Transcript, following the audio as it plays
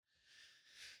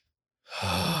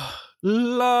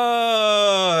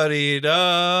La di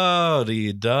da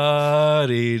di da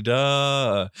di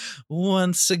da.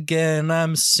 Once again,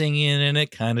 I'm singing and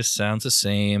it kind of sounds the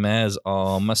same as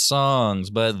all my songs,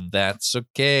 but that's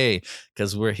okay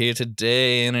because we're here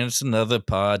today and it's another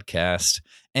podcast.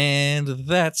 And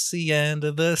that's the end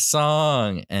of the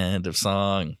song. End of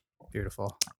song.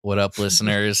 Beautiful. What up,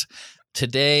 listeners?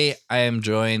 Today, I am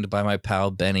joined by my pal,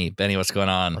 Benny. Benny, what's going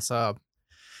on? What's up?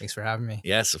 Thanks for having me.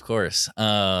 Yes, of course.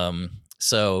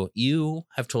 So you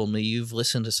have told me you've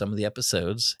listened to some of the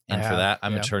episodes, and for that,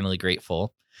 I'm eternally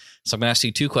grateful. So I'm going to ask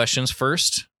you two questions.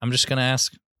 First, I'm just going to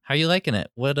ask, how are you liking it?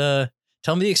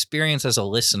 Tell me the experience as a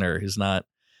listener who's not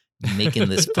making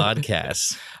this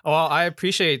podcast. Well, I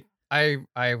appreciate, I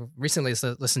recently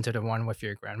listened to the one with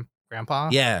your grandpa.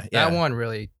 Yeah. That one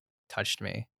really touched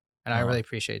me, and I really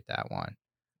appreciate that one.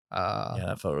 Yeah,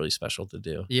 that felt really special to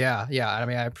do. Yeah. I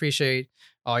mean, I appreciate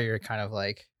all your kind of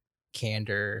like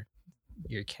candor,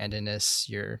 your candidness,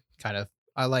 your kind of,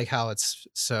 I like how it's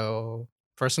so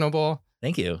personable.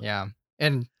 Thank you. Yeah.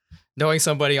 And knowing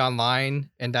somebody online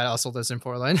and that also lives in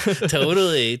Portland.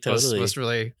 Totally. was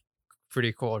really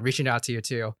pretty cool. Reaching out to you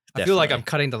too. Definitely. I feel like I'm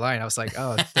cutting the line. I was like,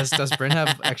 oh, does Bryn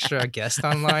have extra guests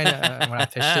online when I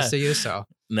pitched this to you? So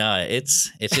no, it's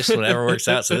just whatever works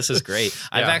out. So this is great. Yeah.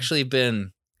 I've actually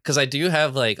been, because I do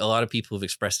have like a lot of people who've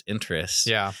expressed interest.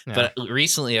 Yeah. But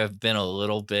recently I've been a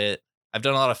little bit, I've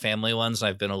done a lot of family ones and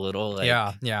I've been a little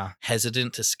like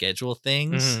hesitant to schedule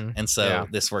things. Mm-hmm. And so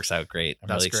this works out great. I'm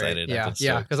really excited.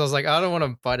 Yeah. Because I was like, I don't want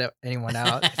to butt anyone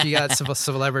out. If you got some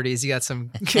celebrities, you got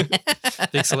some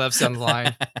big celebs on the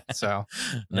line. So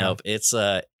nope. It's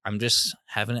I'm just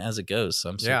having it as it goes. So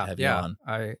I'm so to have you on.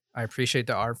 I appreciate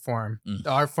the art form. The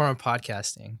art form of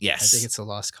podcasting. Yes. I think it's a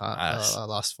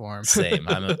lost form. Same.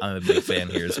 I'm a big fan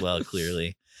here as well,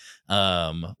 clearly.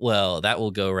 Well, that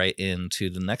will go right into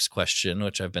the next question,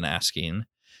 which I've been asking.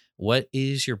 What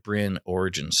is your Bryn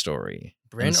origin story?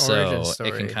 Origin story.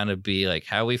 It can kind of be like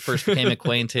how we first became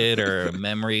acquainted or a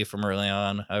memory from early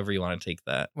on, however you want to take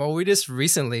that. Well, we just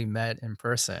recently met in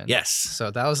person. Yes. So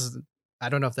that was, I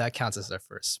don't know if that counts as our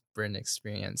first Bryn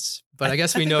experience, but I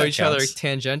guess we know each other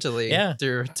tangentially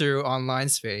through online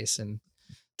space and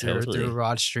through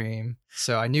Rod Stream.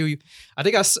 So I knew, I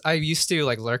think I used to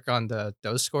like lurk on the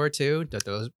Doughscore too,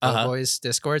 the Boys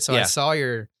Discord. So I saw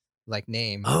your like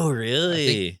name. Oh,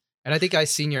 really? I think I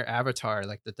seen your avatar,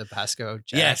 like the Tabasco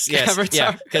Jack. Yes, avatar.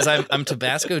 Yeah. Because I'm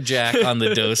Tabasco Jack on the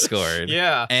Doughscore.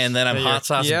 Yeah. And then I'm Hot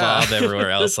Sauce Bob everywhere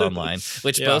else online.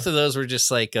 Which both of those were just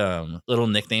like little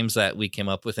nicknames that we came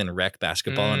up with in rec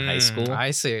basketball in high school.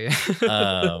 I see.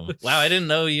 Wow, I didn't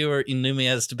know you knew me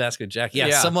as Tabasco Jack.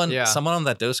 Yeah. Someone on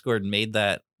that Doughscore made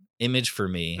that image for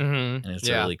me, and it's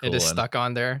a really cool. It is stuck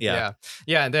on there. Yeah.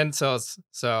 And then so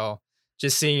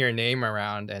just seeing your name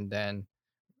around, and then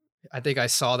I think I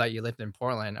saw that you lived in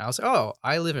Portland. I was like, oh,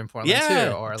 I live in Portland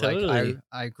too. Or like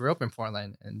I grew up in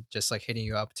Portland, and just like hitting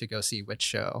you up to go see Witch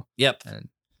Show. Yep. And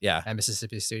at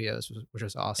Mississippi Studios, which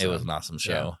was awesome. It was an awesome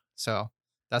show. Yeah. So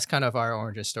that's kind of our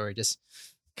origin story. Just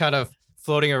kind of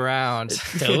floating around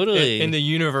in the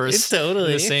universe, in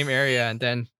the same area, and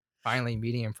then finally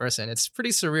meeting in person. It's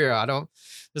pretty surreal.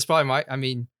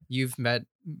 You've met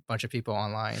a bunch of people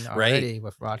online already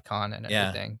with RodCon and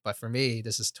everything. But for me,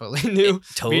 this is totally new.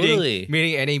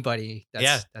 Meeting anybody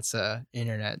that's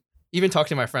internet. Even talking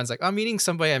to my friends, like, I'm meeting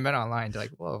somebody I met online. They're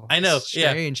like, whoa, I know.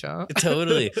 Strange, huh?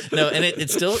 Totally. No, and it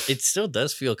still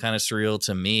does feel kind of surreal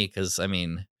to me because I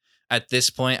mean, at this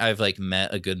point, I've like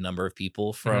met a good number of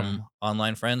people from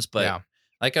online friends. But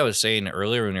like I was saying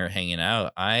earlier when we were hanging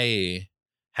out, I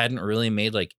hadn't really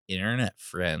made like internet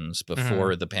friends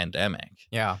before the pandemic.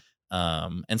 Yeah.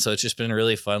 And so it's just been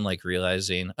really fun, like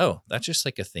realizing, oh, that's just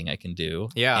like a thing I can do.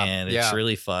 Yeah. And it's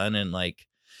really fun. And like,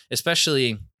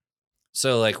 especially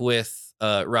so like with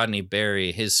Rodney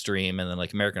Berry, his stream, and then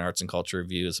like American Arts and Culture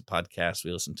Review is a podcast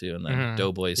we listen to, and then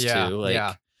Doughboys too.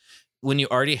 Like when you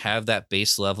already have that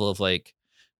base level of like,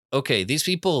 okay, these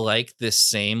people like this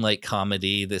same like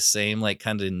comedy, this same like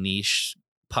kind of niche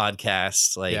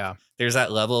podcast, like there's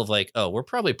that level of like, oh, we're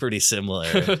probably pretty similar.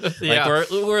 Like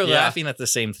we're laughing at the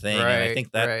same thing. Right, and I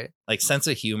think that like sense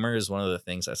of humor is one of the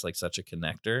things that's like such a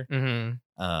connector.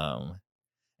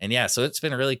 And so it's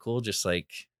been really cool just like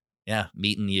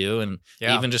meeting you and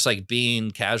even just like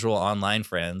being casual online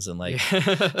friends and like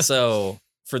so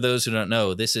for those who don't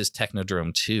know, this is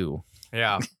Technodrome 2.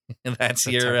 Yeah. And that's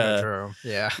your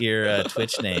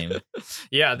Twitch name.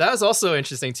 Yeah, that was also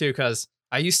interesting too, because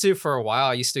for a while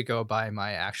I used to go by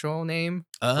my actual name.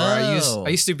 Oh. Or I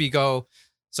used to go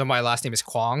So my last name is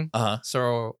Kwong.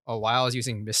 So a while I was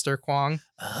using Mr. Kwong.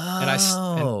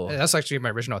 And that's actually my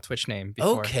original Twitch name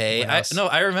before. Okay.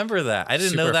 I remember that. I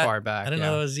didn't know that. Far back. I didn't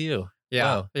know it was you.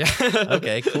 Yeah. Wow. Yeah.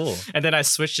 Okay, cool. And then I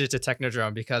switched it to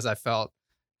Technodrome because I felt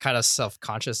kind of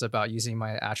self-conscious about using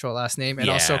my actual last name. And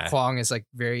also Kwong is like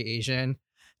very Asian.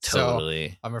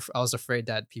 Totally. So I was afraid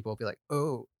that people would be like,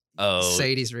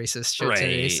 say these racist shit to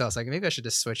me. So I was like, maybe I should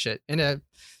just switch it. And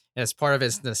it's part of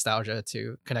its nostalgia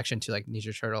to connection to like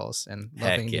Ninja Turtles and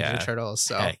loving Ninja Turtles.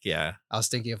 So I was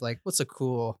thinking of like, what's a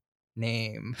cool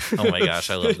name? Oh my gosh,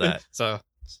 I love that. So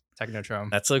Technodrome.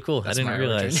 That's so cool. I didn't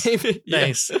realize.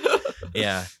 Nice.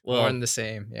 Yeah. Well, more than the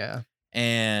same. Yeah.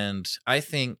 And I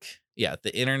think,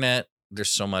 the internet, there's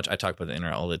so much. I talk about the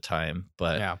internet all the time,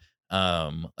 but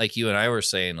like you and I were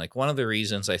saying, like one of the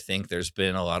reasons I think there's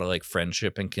been a lot of like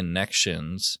friendship and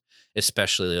connections,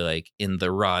 especially like in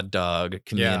the Rod Dog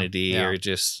community or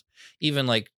just even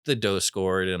like the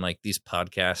Discord and like these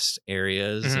podcast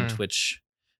areas and Twitch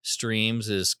streams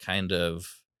is kind of,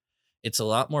 it's a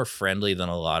lot more friendly than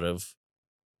a lot of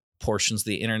portions of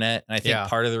the internet. And I think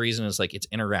part of the reason is like it's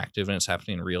interactive and it's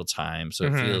happening in real time. So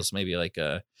it feels maybe like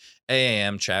a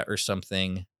AAM chat or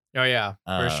something. Oh yeah,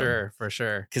 for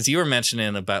sure. Because you were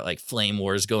mentioning about like flame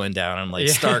wars going down on like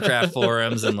StarCraft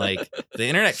forums and like the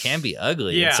internet can be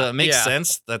ugly. Yeah, so it makes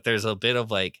sense that there's a bit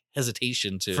of like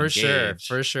hesitation to engage.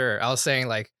 For sure. I was saying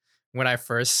like when I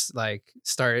first like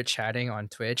started chatting on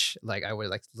Twitch, like I would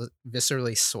like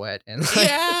viscerally sweat and like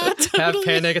have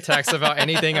panic attacks about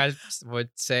anything I would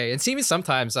say. And even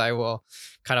sometimes I will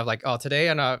kind of like, today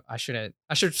I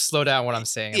should slow down what I'm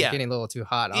saying. I'm getting a little too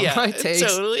hot on my takes.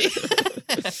 Totally.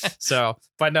 So,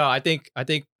 but no, I think,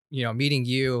 meeting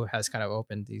you has kind of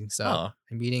opened things up.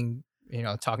 And meeting,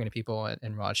 talking to people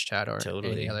in Rod's chat or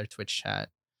any other Twitch chat,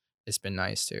 it's been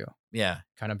nice too. Yeah.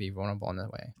 Kind of be vulnerable in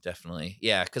that way. Definitely.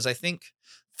 Yeah. Cause I think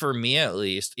for me at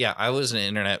least, I was an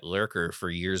internet lurker for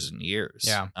years and years.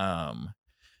 Yeah.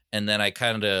 And then I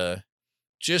kind of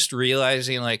just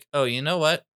realizing like, oh, you know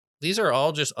what? These are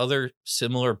all just other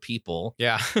similar people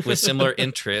with similar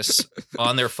interests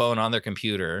on their phone, on their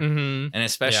computer. And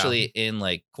especially in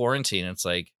like quarantine, it's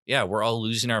like, we're all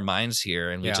losing our minds here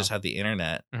and we just have the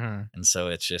internet. And so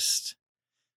it's just,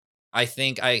 I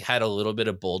think I had a little bit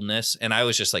of boldness and I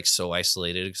was just like so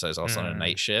isolated because I was also on a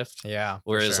night shift. Yeah.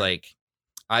 Whereas like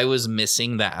I was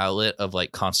missing the outlet of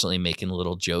like constantly making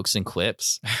little jokes and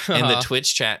quips. And the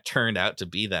Twitch chat turned out to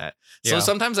be that. So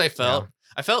sometimes I felt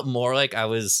more like I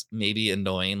was maybe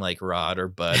annoying like Rod or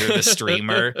Bud or the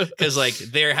streamer because like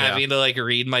they're having to like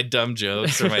read my dumb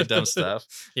jokes or my dumb stuff.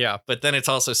 Yeah. But then it's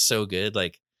also so good.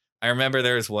 Like I remember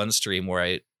there was one stream where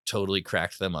I totally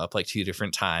cracked them up like 2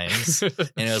 different times. And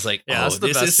it was like,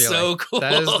 this is feeling. So cool.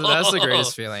 That's the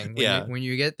greatest feeling. When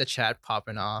you get the chat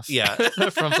popping off.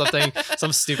 From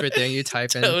some stupid thing you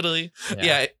type in. Totally.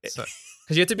 Yeah. So,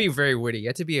 because you have to be very witty. You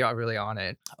have to be really on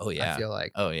it. Oh, yeah. I feel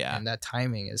like. Oh, yeah. And that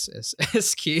timing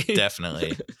is key.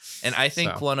 Definitely. And I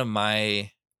think one of my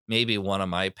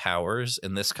powers,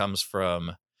 and this comes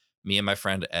from me and my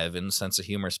friend Evan's sense of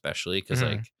humor, especially because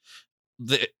like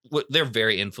they're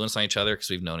very influenced on each other because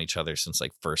we've known each other since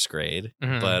like first grade.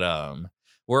 But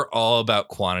we're all about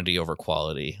quantity over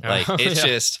quality. Like it's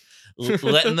just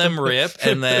letting them rip,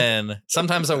 and then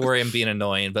sometimes I worry I'm being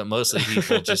annoying, but mostly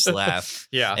people just laugh.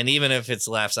 And even if it's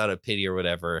laughs out of pity or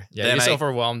whatever, then you just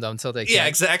overwhelm them until they can't.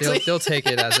 Exactly. They'll take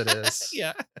it as it is.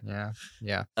 Yeah.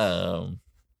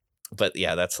 But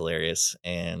that's hilarious.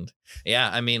 And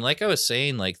I mean, like I was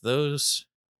saying, like those,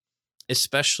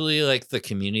 especially like the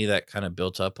community that kind of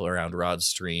built up around Rod's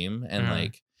stream and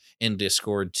like in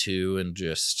Discord too, and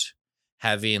just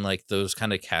having like those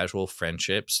kind of casual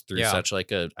friendships through such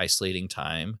like a isolating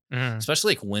time,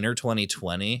 especially like winter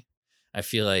 2020. I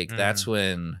feel like that's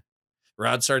when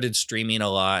Rod started streaming a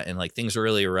lot and like things were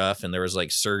really rough and there was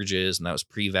like surges and that was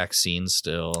pre-vaccine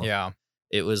still. Yeah.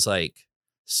 It was like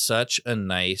such a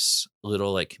nice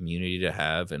little like community to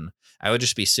have. And I would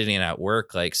just be sitting at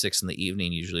work like 6 PM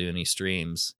usually when he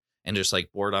streams and just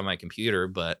like bored on my computer.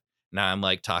 But now I'm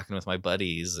like talking with my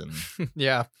buddies and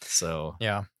so.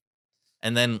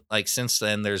 And then like since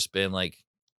then there's been like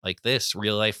this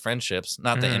real life friendships,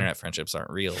 not the internet friendships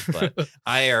aren't real, but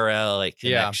IRL like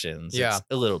connections. It's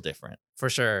a little different. For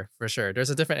sure. There's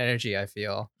a different energy, I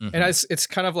feel. And it's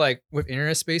kind of like with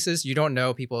internet spaces, you don't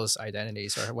know people's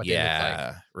identities or what they look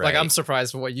like. Right. Like I'm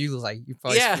surprised what you like. You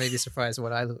probably may be surprised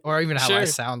what I look, or even how I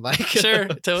sound like. Sure,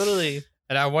 totally.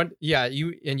 And I want, you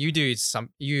do your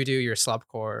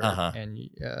slopcore and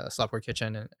slopcore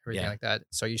kitchen and everything like that.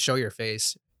 So you show your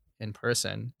face in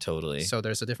person. Totally. So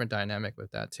there's a different dynamic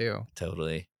with that too.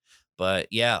 Totally. But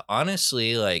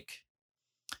honestly, like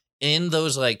in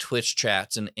those like Twitch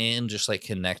chats and in just like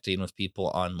connecting with people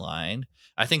online,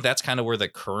 I think that's kind of where the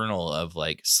kernel of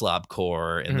like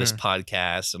slobcore and this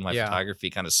podcast and my photography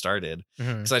kind of started.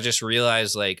 Because I just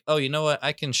realized like, oh, you know what?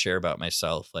 I can share about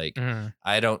myself. Like,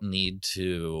 I don't need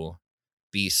to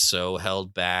be so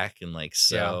held back and like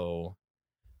so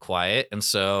quiet. And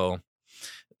so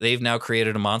they've now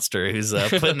created a monster who's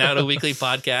putting out a weekly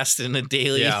podcast and a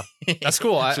daily that's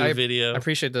cool. I video. I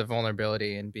appreciate the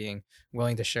vulnerability and being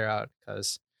willing to share out,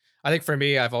 because I think for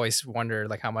me, I've always wondered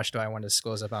like how much do I want to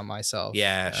disclose about myself?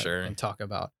 Sure. And talk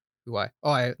about who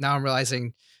now I'm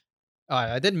realizing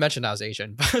I didn't mention I was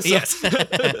Asian. So, yes.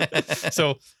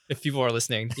 So if people are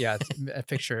listening, a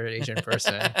picture an Asian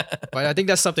person. But I think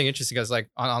that's something interesting, because like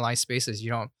on online spaces, you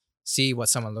don't see what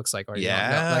someone looks like, or you don't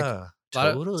know.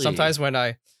 Like totally. Sometimes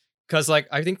because like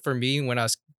I think for me, when I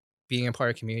was being a part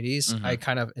of communities, I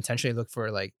kind of intentionally look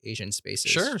for like Asian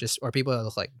spaces, or people that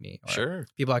look like me, or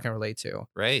people I can relate to.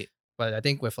 Right. But I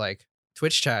think with like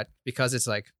Twitch chat, because it's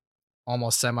like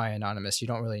almost semi-anonymous, you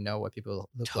don't really know what people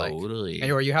look like. Totally.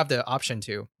 Or you have the option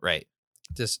to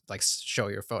just like show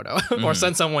your photo or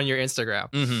send someone your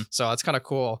Instagram. So it's kind of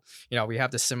cool. You know, we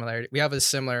have the similarity. We have a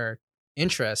similar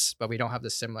interests, but we don't have the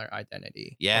similar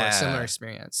identity or a similar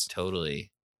experience.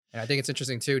 Totally. And I think it's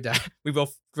interesting too that we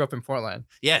both grew up in Portland.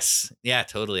 Yes. Yeah,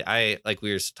 totally. Like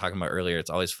we were talking about earlier, it's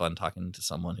always fun talking to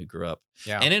someone who grew up.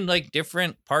 Yeah. And in like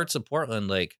different parts of Portland,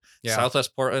 like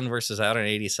Southwest Portland versus out on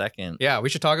 82nd. Yeah, we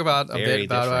should talk about a bit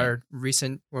about our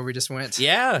recent, where we just went.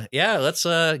 Yeah. Let's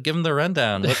give them the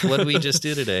rundown. What did we just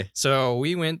do today? So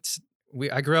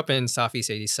I grew up in Southeast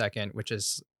 82nd, which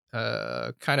is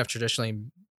kind of traditionally,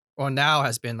 now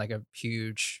has been like a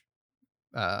huge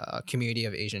community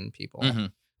of Asian people.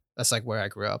 That's like where I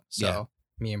grew up. So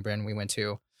me and Bryn, we went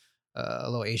to a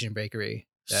little Asian bakery.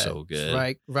 So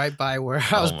good. Right by where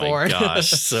I was born. Oh my gosh,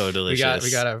 so delicious.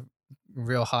 we got a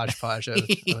real hodgepodge of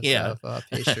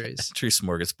pastries. True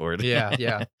smorgasbord.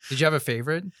 Yeah. Did you have a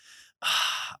favorite?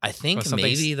 I think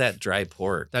maybe that dry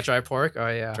pork. That dry pork? Oh,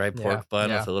 yeah. Dry pork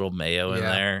bun with a little mayo in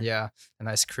there. Yeah. A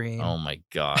nice cream. Oh, my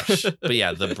gosh. But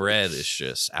yeah, the bread is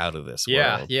just out of this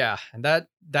world. Yeah. And that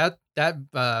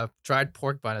dried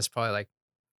pork bun is probably like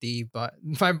the bun.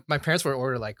 My parents would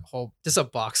order like just a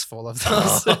box full of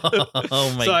those.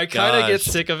 Oh, my god. So I kind of get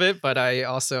sick of it, but I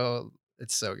also...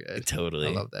 It's so good. Totally.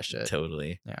 I love that shit.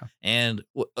 Totally. Yeah. And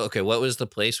okay, what was the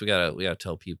place? We gotta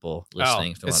tell people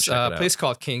listening if they want to check it out. It's a place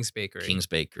called King's Bakery. King's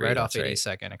Bakery. Right off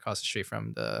 82nd, across the street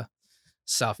from the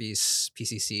Southeast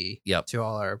PCC. Yep. To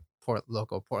all our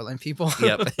local Portland people.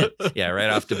 Yep. Yeah, right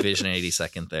off Division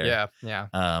 82nd there.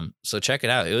 Yeah. So check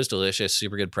it out. It was delicious.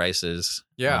 Super good prices.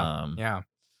 Yeah. Yeah.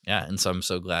 And so I'm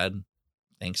so glad.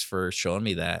 Thanks for showing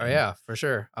me that. Oh, yeah, for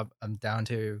sure. I'm down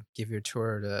to give you a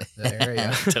tour of the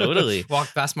area. Totally.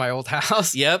 Walk past my old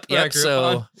house. Yep.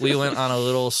 So we went on a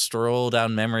little stroll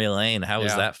down memory lane. How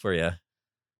was that for you?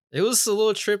 It was a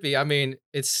little trippy. I mean,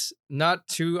 it's not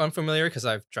too unfamiliar because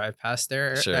I've drive past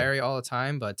that area all the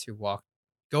time, but to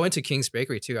go into King's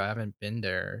Bakery too, I haven't been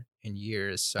there in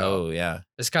years. So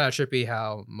it's kind of trippy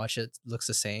how much it looks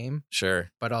the same.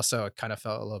 Sure. But also it kind of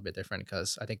felt a little bit different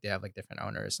because I think they have like different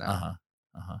owners now.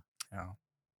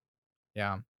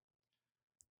 Yeah.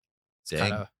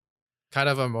 It's kind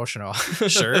of emotional.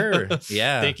 Sure.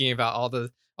 Yeah. Thinking about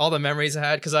all the memories I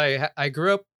had, because I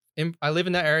grew up I live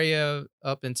in that area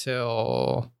up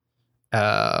until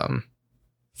 4th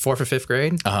or 5th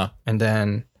grade. And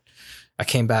then I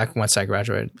came back once I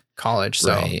graduated college.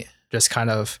 So just kind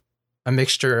of a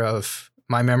mixture of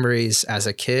my memories as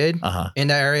a kid in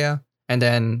that area, and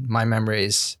then my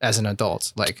memories as an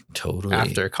adult, like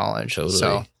after college. Totally.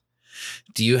 So,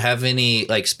 do you have any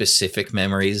like specific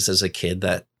memories as a kid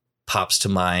that pops to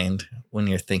mind when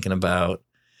you're thinking about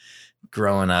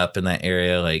growing up in that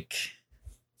area, like,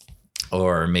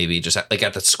 or maybe just like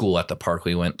at the park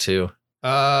we went to?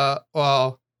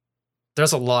 Well,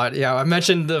 there's a lot. Yeah, I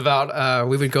mentioned about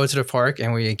we would go to the park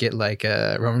and we get like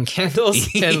Roman candles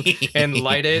and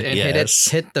light it and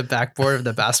hit the backboard of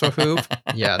the basketball hoop.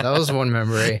 Yeah, that was one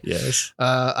memory. Yes.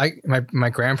 My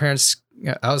grandparents.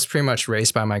 I was pretty much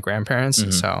raised by my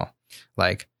grandparents, so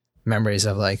like memories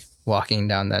of like walking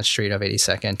down that street of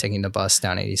 82nd, taking the bus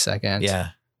down 82nd. Yeah.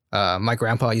 My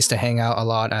grandpa used to hang out a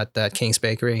lot at that King's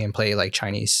Bakery and play like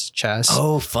Chinese chess.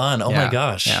 Oh, fun! Oh my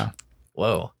gosh! Yeah.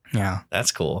 Whoa. Yeah.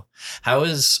 That's cool.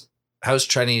 How's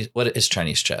Chinese? What is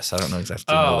Chinese chess? I don't know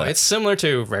exactly. It's similar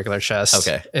to regular chess.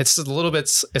 Okay. It's a little bit.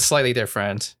 It's slightly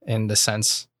different in the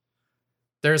sense.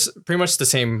 There's pretty much the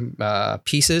same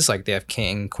pieces. Like they have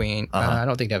king, queen. I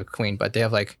don't think they have a queen, but they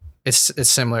have like it's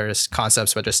similar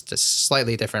concepts, but just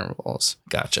slightly different rules.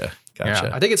 Gotcha.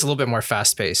 Yeah, I think it's a little bit more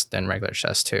fast paced than regular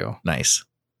chess too. Nice.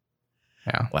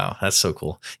 Yeah. Wow, that's so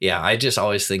cool. Yeah, I just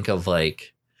always think of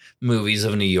like movies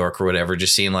of New York or whatever,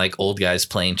 just seeing like old guys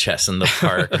playing chess in the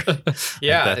park.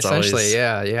 Yeah, like essentially.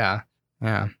 Yeah.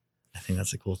 I think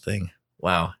that's a cool thing.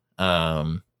 Wow.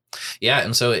 Yeah,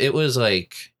 and so it was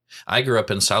like I grew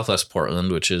up in Southwest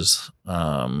Portland, which is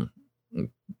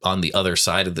on the other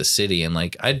side of the city, and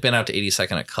like I'd been out to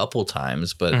 82nd a couple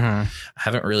times, but I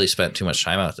haven't really spent too much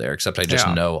time out there, except I just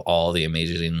know all the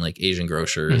amazing like Asian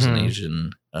grocers and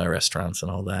Asian restaurants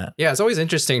and all that. Yeah, it's always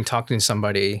interesting talking to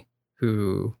somebody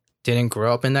who didn't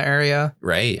grow up in the area,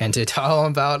 right? And to tell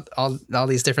them about all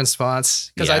these different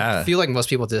spots, because I feel like most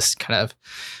people just kind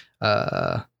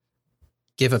of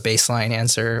give a baseline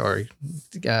answer or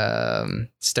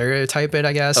stereotype it,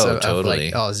 I guess. Totally.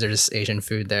 Of like, is there just Asian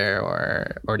food there,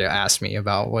 or they'll ask me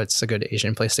about what's a good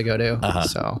Asian place to go to.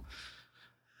 So,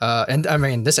 and I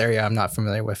mean, this area I'm not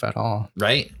familiar with at all.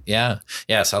 Right. Yeah.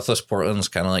 Southwest Portland's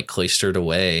kind of like cloistered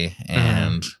away,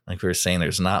 and like we were saying,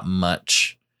 there's not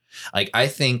much. Like I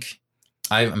think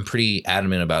I'm pretty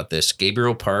adamant about this.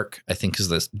 Gabriel Park, I think, is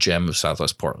the gem of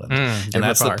Southwest Portland, and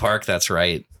that's the park that's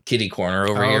right kitty corner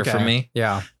over here for me.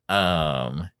 Yeah.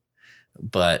 But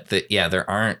there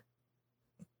aren't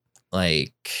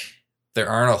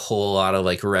a whole lot of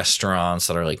like restaurants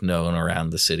that are like known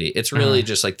around the city. It's really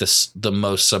just like the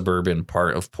most suburban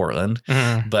part of Portland.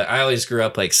 But I always grew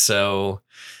up like so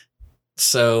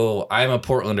I'm a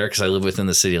Portlander because I live within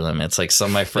the city limits. Like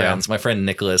some of my friends, my friend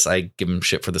Nicholas, I give him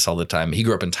shit for this all the time. He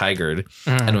grew up in Tigard,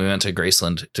 and we went to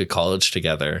Graceland to college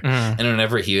together. And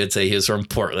whenever he would say he was from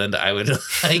Portland, I would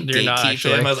like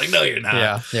gatekeep him. I was like, no, you're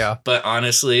not. Yeah. But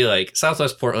honestly, like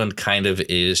Southwest Portland kind of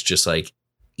is just like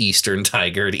Eastern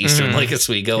Tigard, Eastern Lake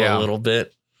Oswego a little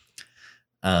bit.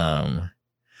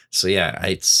 So yeah,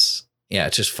 it's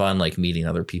just fun like meeting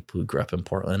other people who grew up in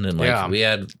Portland, and like we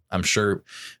had, I'm sure,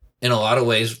 in a lot of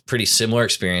ways, pretty similar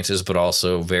experiences, but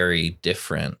also very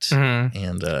different.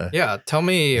 And tell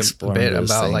me a bit about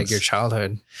things. Like your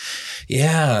childhood.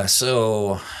 Yeah,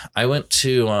 so I went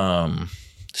to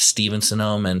Stevenson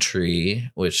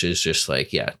Elementary, which is just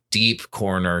like deep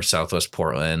corner Southwest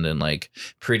Portland, and like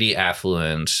pretty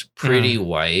affluent, pretty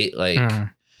white. Like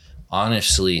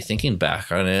honestly, thinking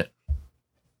back on it,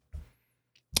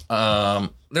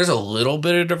 there's a little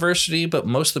bit of diversity, but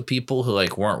most of the people who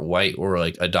like weren't white were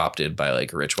like adopted by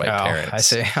like rich white parents. I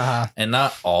see. And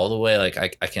not all the way. Like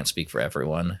I can't speak for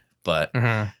everyone, but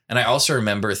and I also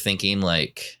remember thinking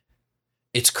like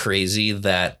it's crazy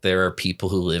that there are people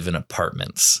who live in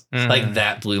apartments. Like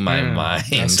that blew my mind.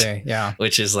 I see. Yeah,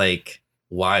 which is like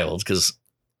wild because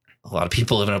a lot of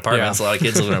people live in apartments. A lot of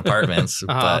kids live in apartments,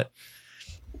 but.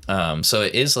 So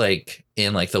it is like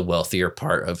in like the wealthier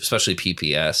part of especially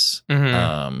PPS.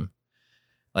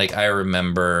 Like I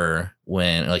remember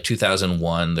when like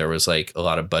 2001, there was like a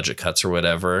lot of budget cuts or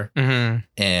whatever.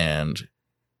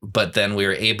 But then we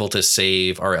were able to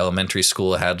save. Our elementary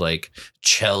school had like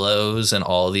cellos and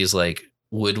all these like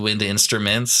woodwind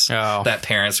instruments that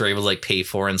parents were able to like pay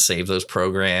for and save those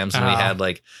programs. And we had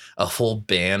like a whole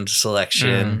band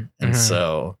selection. And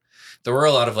so there were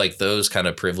a lot of like those kind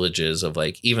of privileges of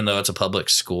like, even though it's a public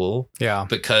school,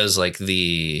 because like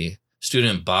the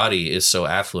student body is so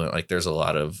affluent, like there's a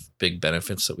lot of big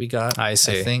benefits that we got. I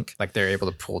see. I think like they're able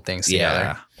to pull things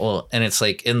together. Well, and it's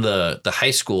like in the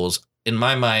high schools, in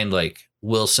my mind, like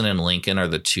Wilson and Lincoln are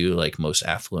the two like most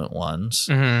affluent ones.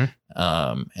 And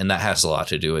that has a lot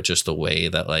to do with just the way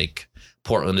that like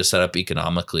Portland is set up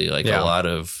economically. Like a lot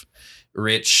of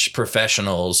rich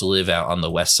professionals live out on the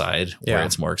west side where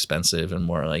it's more expensive and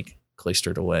more like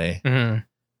cloistered away.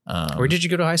 Where did you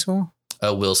go to high school?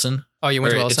 Wilson. Oh, you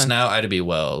went to Wilson? It's now Ida B.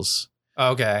 Wells.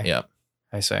 Oh, okay. Yep.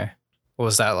 I see. What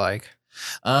was that like?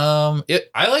 I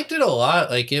liked it a lot.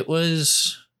 Like it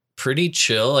was pretty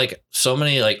chill. Like so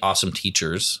many like awesome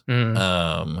teachers.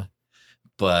 But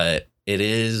it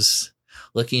is,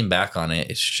 looking back on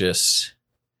it, it's just,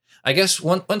 I guess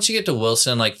once you get to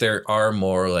Wilson, like there are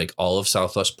more like all of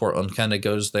Southwest Portland kind of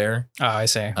goes there. Oh, I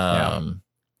see.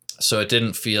 So it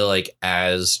didn't feel like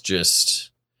as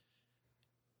just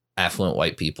affluent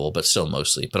white people, but still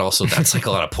mostly. But also that's like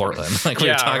a lot of Portland. Like we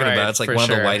were talking about, it's like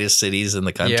one of the whitest cities in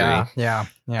the country. Yeah.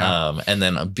 And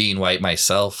then being white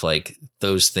myself, like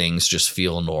those things just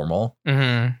feel normal.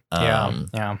 But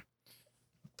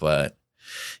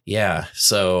yeah,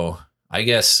 so I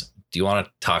guess. Do you want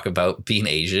to talk about being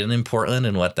Asian in Portland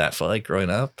and what that felt like growing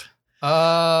up?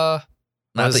 Not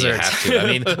that you have to. I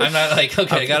mean, I'm not like,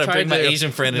 okay, I got to bring my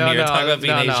Asian friend in here and talk about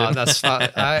being Asian. No, that's fine.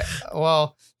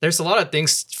 Well, there's a lot of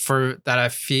things that I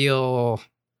feel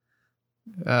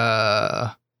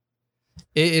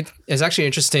it is actually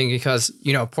interesting because,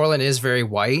 Portland is very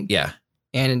white. Yeah.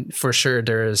 And for sure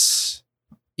that's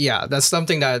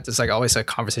something that is like always a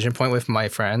conversation point with my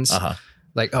friends.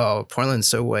 Like, oh, Portland's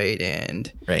so white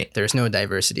and there's no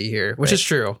diversity here, which is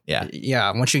true. Yeah. Yeah.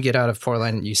 Once you get out of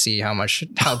Portland, you see how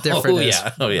different it is.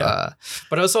 Oh, yeah.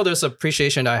 But also there's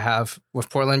appreciation I have with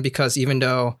Portland because even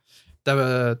though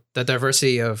the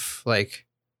diversity of like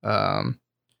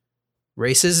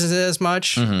races isn't as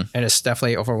much and it's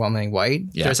definitely overwhelmingly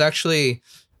white, there's actually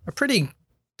a pretty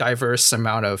diverse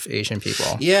amount of Asian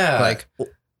people. Yeah.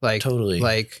 Like totally.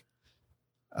 Like,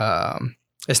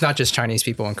 it's not just Chinese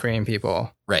people and Korean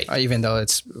people, right? Even though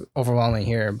it's overwhelming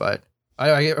here, but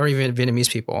or even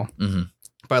Vietnamese people.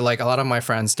 But like a lot of my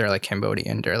friends, they're like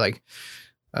Cambodian. They're like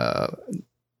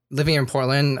living in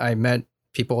Portland. I met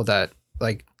people that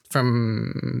like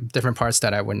from different parts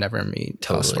that I would never meet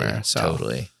elsewhere. So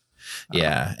totally.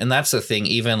 Yeah, and that's the thing.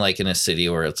 Even like in a city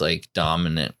where it's like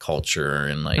dominant culture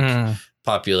and like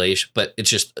population, but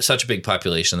it's just such a big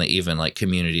population that even like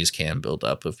communities can build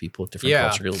up of people with different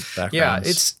cultural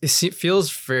backgrounds. Yeah, it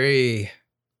feels very.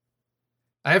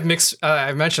 I have mixed.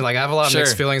 I mentioned like I have a lot of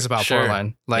mixed feelings about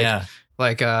Portland.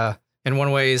 Like, in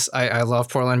one ways, I love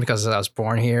Portland because I was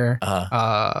born here.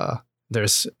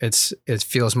 It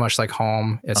feels much like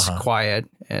home. It's quiet.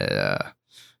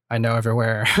 I know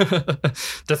everywhere.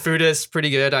 The food is pretty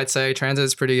good, I'd say. Transit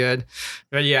is pretty good.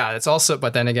 But yeah,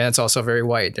 but then again, it's also very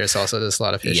white. There's also this a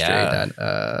lot of history that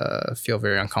I feel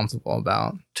very uncomfortable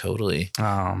about. Totally.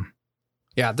 Yeah,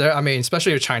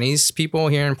 especially with Chinese people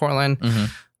here in Portland,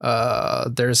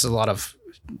 there's a lot of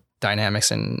dynamics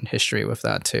and history with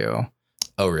that too.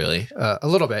 Oh, really? A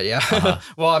little bit, yeah.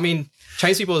 Well,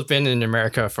 Chinese people have been in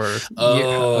America for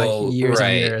years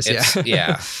and years.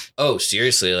 Yeah. Oh,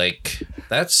 seriously? Like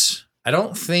I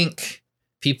don't think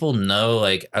people know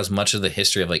like as much of the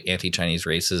history of like anti-Chinese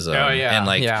racism and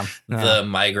like the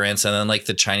migrants and then like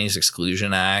the Chinese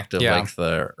Exclusion Act of like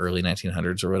the early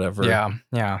 1900s or whatever. Yeah.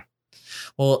 Yeah.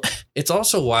 Well, it's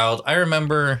also wild. I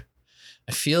remember,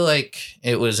 I feel like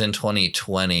it was in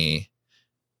 2020.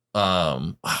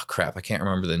 Oh crap, I can't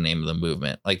remember the name of the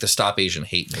movement, like the Stop Asian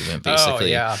Hate movement,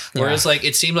 basically. Whereas like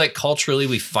it seemed like culturally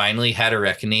we finally had a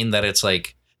reckoning that it's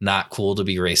like not cool to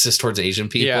be racist towards Asian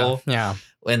people. Yeah.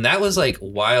 And that was like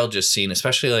wild just seeing,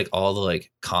 especially like all the like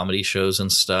comedy shows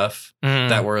and stuff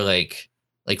that were like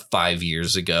 5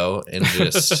 years ago, and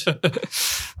just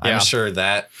I'm sure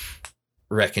that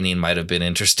reckoning might have been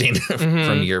interesting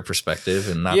from your perspective,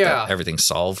 and not that everything's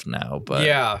solved now, but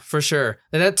yeah, for sure.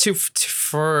 And that too,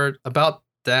 for about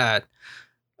that,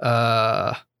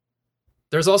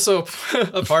 there's also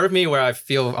a part of me where I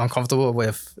feel uncomfortable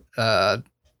with the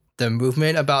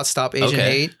movement about Stop Asian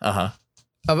Hate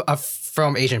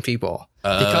from Asian people,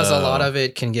 because a lot of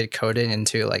it can get coded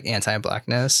into like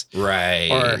anti-blackness, right?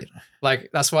 Or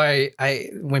like that's why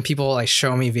when people like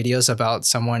show me videos about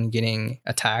someone getting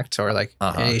attacked or like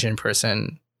an Asian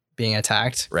person being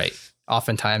attacked, right?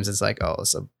 Oftentimes it's like, oh,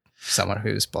 it's someone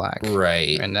who's black,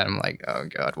 right? And then I'm like, oh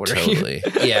god, what are you?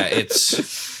 Yeah,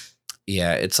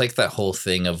 it's like that whole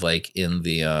thing of like in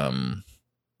the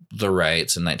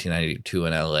riots in 1992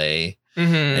 in LA.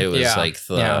 It was like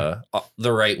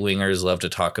the right wingers love to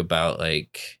talk about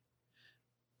like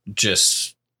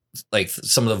just like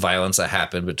some of the violence that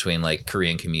happened between like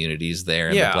Korean communities there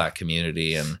and the black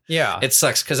community, and it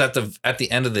sucks because at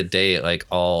the end of the day it like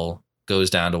all goes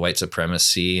down to white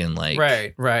supremacy and like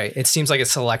right. It seems like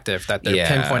it's selective that they're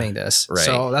pinpointing this, right?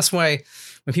 So that's why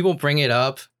when people bring it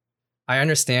up, I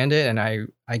understand it and I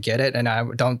get it, and I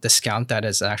don't discount that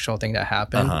as an actual thing that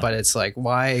happened. But it's like,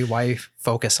 why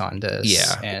focus on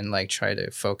this? And like try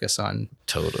to focus on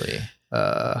totally.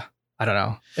 I don't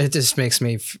know. It just makes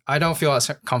me. I don't feel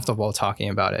as comfortable talking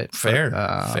about it.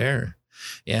 Fair.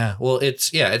 Yeah. Well,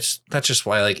 that's just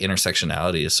why like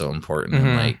intersectionality is so important,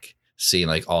 and like seeing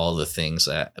like all the things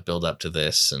that build up to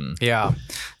this, and yeah.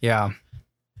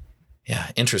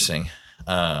 Interesting.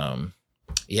 And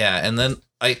then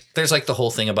there's like the whole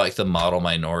thing about like the model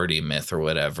minority myth or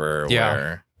whatever,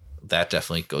 where that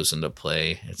definitely goes into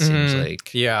play. It seems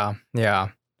like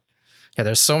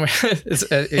there's so many.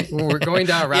 We're going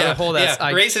down a rabbit hole. That's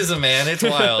racism, man. It's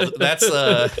wild. That's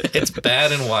it's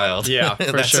bad and wild. Yeah,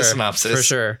 for that's sure. A synopsis For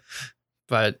sure.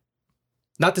 But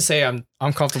not to say I'm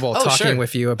comfortable talking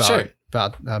with you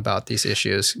about these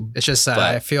issues. It's just that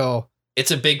I feel it's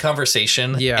a big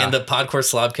conversation. Yeah, and the Podcore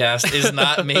Slobcast is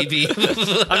not maybe.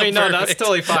 No, that's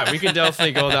totally fine. We can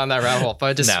definitely go down that rabbit hole,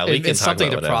 but just it's something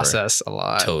to process a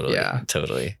lot. Totally. Yeah.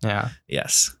 Totally. Yeah.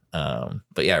 Yes.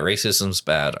 But yeah, racism's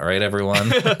bad. All right,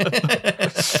 everyone.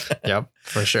 Yep,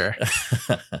 for sure.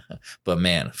 But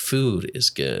man, food is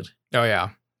good. Oh yeah.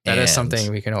 That is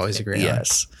something we can always agree on.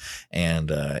 Yes. And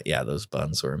those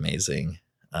buns were amazing.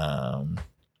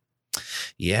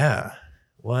 Yeah.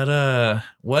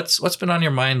 What's been on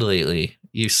your mind lately?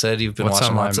 You said you've been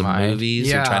watching lots of movies.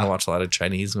 Yeah. You're trying to watch a lot of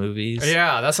Chinese movies.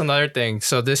 Yeah, that's another thing.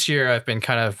 So this year I've been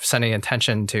kind of sending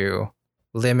attention to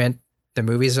limit the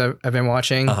movies I've been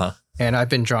watching. And I've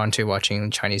been drawn to watching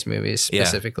Chinese movies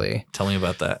specifically. Yeah. Tell me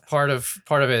about that. Part of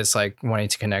it is like wanting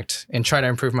to connect and try to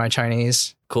improve my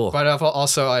Chinese. Cool. But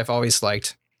I've always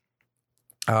liked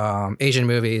Asian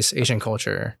movies, Asian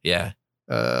culture. Yeah.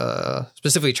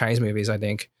 Specifically Chinese movies, I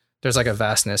think. There's like a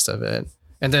vastness of it.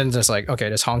 And then there's like, okay,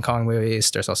 there's Hong Kong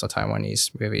movies. There's also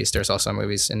Taiwanese movies. There's also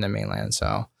movies in the mainland.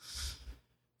 So,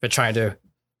 but trying to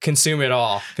consume it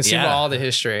all, all the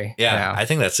history. Yeah, I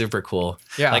think that's super cool.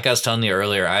 Yeah. Like I was telling you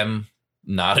earlier, I'm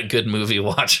not a good movie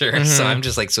watcher. So I'm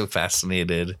just like so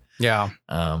fascinated. Yeah.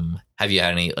 Have you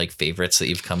had any like favorites that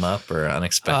you've come up or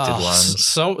unexpected ones?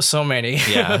 So many.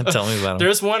 Yeah. Tell me about them.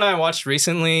 There's one I watched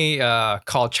recently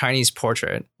called Chinese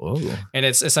Portrait. Ooh. And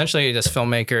it's essentially this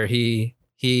filmmaker. He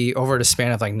over the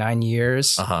span of like 9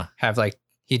 years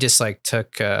he just like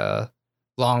took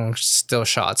long still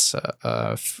shots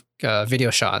video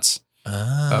shots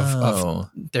of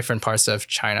different parts of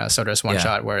China. So there's one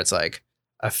shot where it's like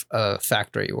a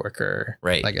factory worker,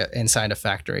 right? Like inside a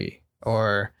factory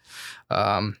or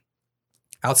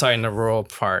outside in the rural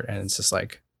part, and it's just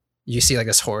like you see like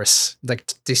this horse,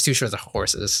 like these two shows of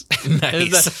horses.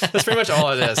 Nice. that's pretty much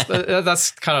all it is.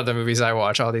 That's kind of the movies I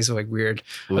watch. All these like weird,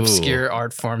 obscure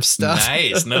art form stuff.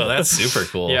 Nice. No, that's super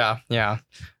cool. Yeah.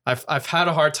 I've had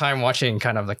a hard time watching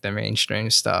kind of like the mainstream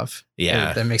stuff.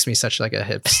 Yeah, that makes me such like a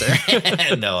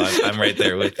hipster. No, I'm right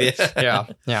there with you.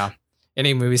 Yeah.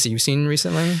 Any movies that you've seen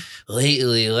recently?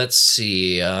 Lately, let's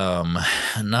see.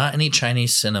 Not any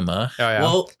Chinese cinema. Oh, yeah.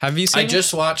 Well, have you seen? I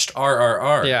just watched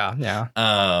RRR. Yeah.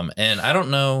 And I don't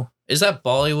know. Is that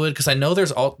Bollywood? Because I know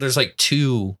there's like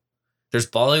two. There's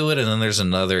Bollywood, and then there's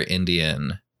another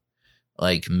Indian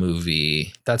like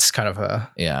movie. That's kind of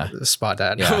a spot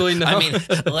that I don't really know. I mean,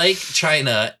 like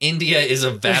China, India is a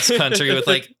vast country with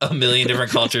like a million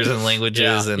different cultures and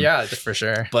languages. Yeah, for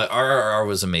sure. But RRR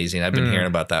was amazing. I've been hearing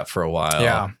about that for a while.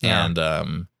 Yeah.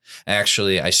 And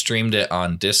actually I streamed it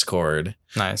on Discord.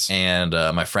 Nice. And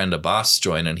my friend Abbas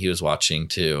joined, and he was watching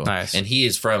too. Nice. And he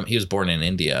was born in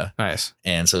India. Nice.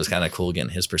 And so it's kind of cool getting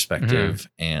his perspective.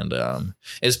 And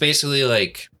it's basically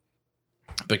like,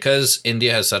 because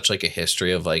India has such like a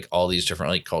history of like all these different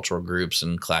like cultural groups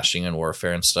and clashing and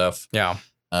warfare and stuff. Yeah.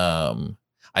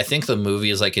 I think the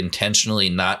movie is like intentionally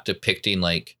not depicting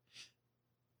like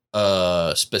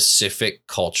a specific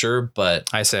culture,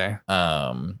 but I say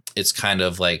it's kind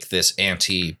of like this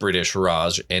anti-British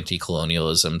Raj,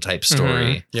 anti-colonialism type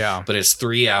story. Yeah. But it's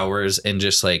 3 hours and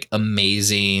just like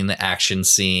amazing action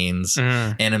scenes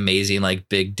and amazing like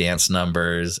big dance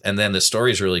numbers. And then the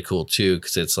story is really cool too,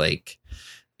 because it's like,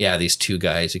 these two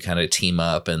guys who kind of team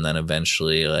up and then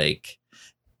eventually like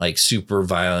super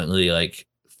violently like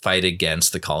fight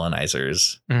against the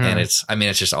colonizers. And it's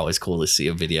just always cool to see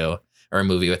a video or a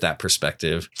movie with that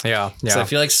perspective. Yeah. So I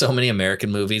feel like so many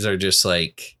American movies are just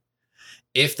like,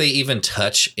 if they even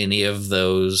touch any of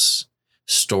those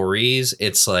stories,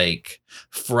 it's like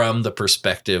from the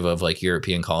perspective of like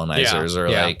European colonizers or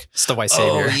like it's the white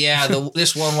savior. Oh yeah,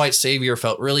 this one white savior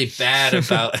felt really bad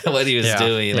about what he was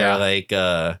doing. Or like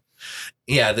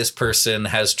this person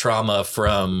has trauma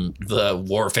from the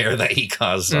warfare that he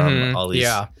caused on all these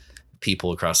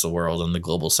people across the world in the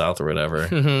global south or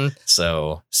whatever.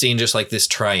 So seeing just like this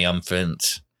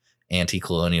triumphant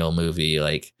anti-colonial movie,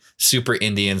 like super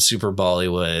Indian, super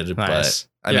Bollywood, but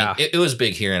I mean, it was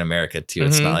big here in America too.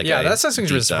 It's not like that's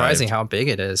actually surprising how big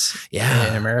it is. Yeah,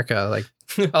 in America, like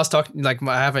I was talking, like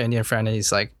I have an Indian friend, and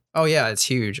he's like, "Oh yeah, it's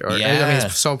huge." Or I mean,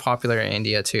 it's so popular in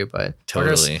India too. But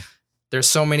totally, there's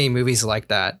so many movies like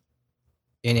that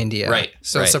in India, right?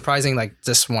 So it's surprising, like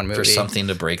this one movie for something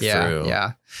to break through.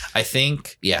 Yeah, I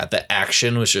think the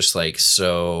action was just like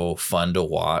so fun to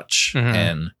watch,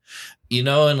 and in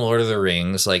Lord of the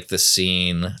Rings, like the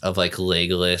scene of like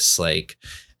Legolas, like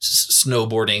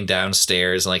snowboarding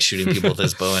downstairs and like shooting people with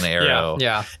his bow and arrow.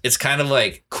 Yeah. It's kind of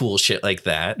like cool shit like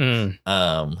that.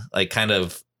 Like kind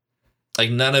of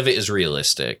like none of it is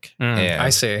realistic.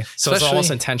 I see. So it's almost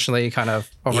intentionally kind of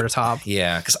over the top.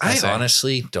 Yeah. Cause I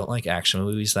honestly don't like action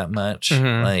movies that much.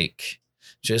 Like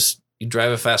just you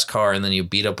drive a fast car and then you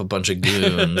beat up a bunch of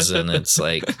goons and it's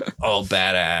like all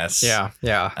badass.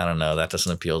 Yeah. I don't know. That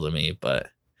doesn't appeal to me, but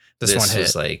this one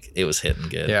was like, it was hitting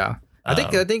good. Yeah. I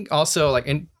think also like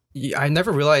I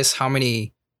never realized how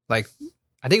many like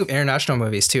I think international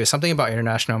movies too. Something about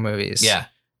international movies. Yeah.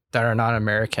 that are not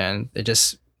American, it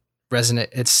just resonate.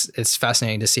 It's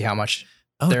fascinating to see how much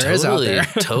there is out there.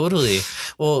 Totally.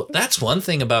 Well, that's one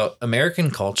thing about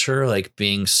American culture, like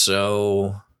being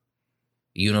so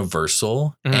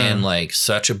universal and like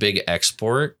such a big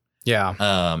export. Yeah.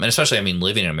 And especially, I mean,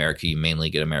 living in America, you mainly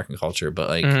get American culture, but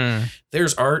like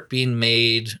there's art being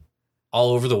made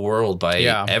all over the world by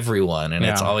everyone. And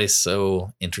it's always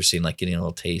so interesting, like getting a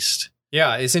little taste.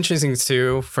 Yeah, it's interesting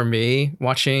too for me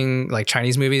watching like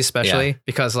Chinese movies, especially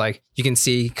because like you can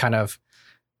see kind of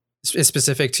it's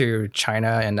specific to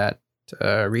China and that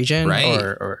region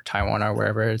or Taiwan or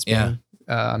wherever it's being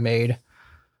made.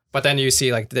 But then you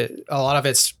see like a lot of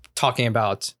it's talking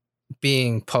about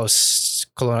being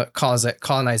post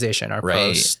colonization or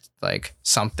post like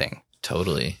something.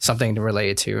 Totally. Something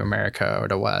related to America or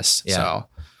the West. Yeah. So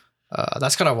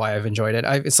that's kind of why I've enjoyed it.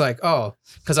 It's like,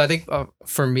 because I think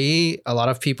for me, a lot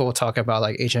of people talk about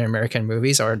like Asian American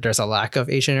movies or there's a lack of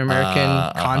Asian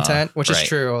American content, which is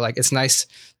true. Like it's nice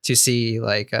to see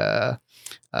like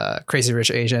Crazy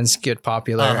Rich Asians get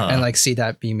popular and like see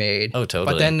that be made. Oh,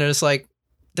 totally. But then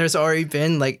there's already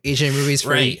been like Asian movies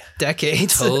for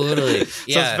decades. Totally. So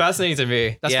it's fascinating to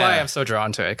me. That's why I'm so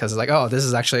drawn to it. Cause it's like, this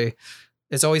is actually,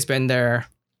 it's always been there.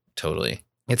 Totally.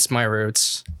 It's my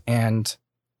roots and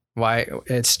why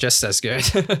it's just as good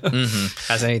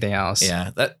as anything else.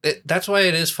 Yeah. That's why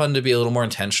it is fun to be a little more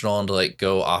intentional and to like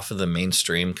go off of the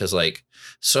mainstream. Cause like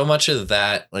so much of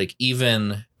that, like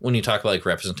even when you talk about like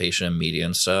representation in media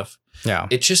and stuff,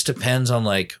 it just depends on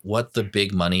like what the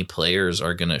big money players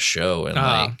are going to show. And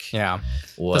doesn't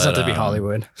have to be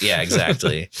Hollywood. Yeah,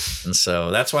 exactly. And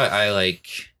so that's why I like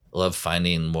love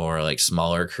finding more like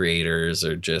smaller creators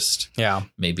or just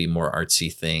maybe more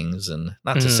artsy things. And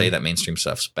not to say that mainstream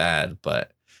stuff's bad,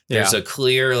 but there's a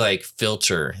clear like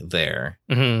filter there.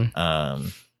 I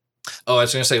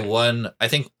was going to say one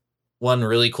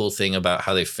really cool thing about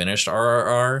how they finished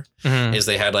RRR is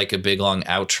they had like a big long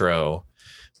outro,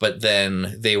 but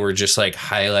then they were just like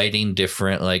highlighting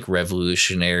different like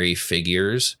revolutionary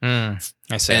figures. I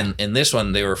see. And in this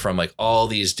one, they were from like all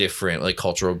these different like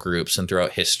cultural groups and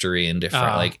throughout history and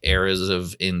different like eras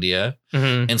of India.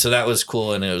 And so that was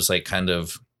cool. And it was like kind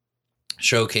of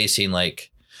showcasing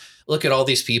like, look at all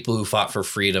these people who fought for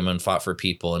freedom and fought for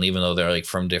people. And even though they're like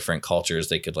from different cultures,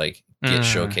 they could like get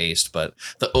showcased. But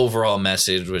the overall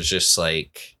message was just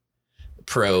like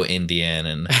pro-Indian,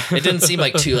 and it didn't seem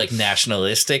like too like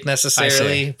nationalistic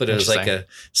necessarily, but it was like a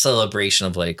celebration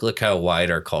of like, look how wide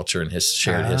our culture and his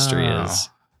shared history is.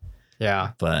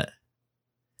 Yeah. But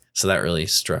so that really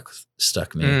stuck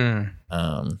me.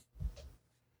 But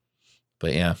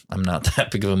yeah, I'm not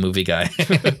that big of a movie guy.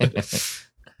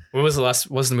 What was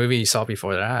the movie you saw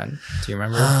before that? Do you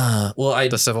remember?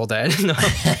 The Civil Dead? No.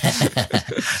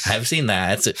 I've seen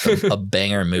that. It's a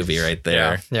banger movie right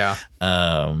there. Yeah.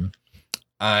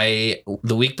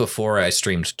 The week before I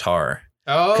streamed Tar.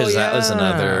 Oh, because that was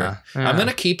another. Yeah. I'm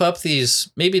gonna keep up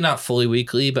these, maybe not fully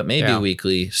weekly, but maybe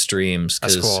weekly streams.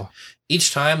 That's cool.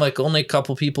 Each time, like only a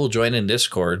couple people join in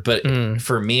Discord, but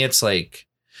for me, it's like,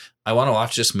 I want to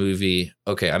watch this movie.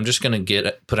 Okay, I'm just gonna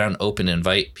put out an open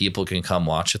invite. People can come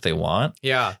watch if they want.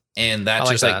 Yeah. And that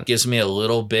just like gives me a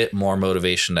little bit more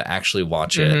motivation to actually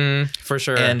watch it. For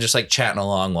sure. And just like chatting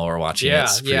along while we're watching it.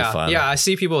 It's pretty fun. Yeah, I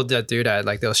see people that do that.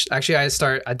 Like they'll actually I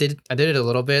did it a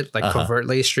little bit, like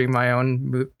covertly stream my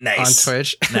own on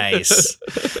Twitch. Nice.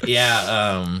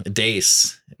 Yeah,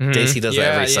 Dace. Dace, he does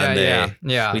that every Sunday.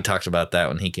 Yeah. We talked about that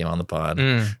when he came on the pod.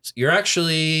 So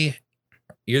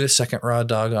you're the second raw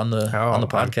dog on the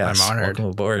podcast. I'm honored.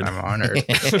 Welcome aboard. I'm honored.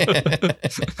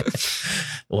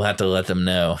 We'll have to let them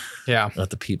know. Yeah. Let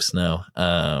the peeps know.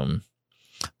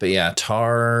 But yeah,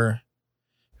 Tar.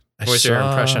 What's your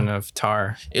impression of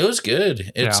Tar? It was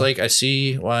good. It's like, I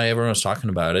see why everyone was talking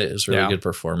about it. It was a really good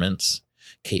performance.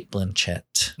 Kate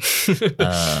Blanchett.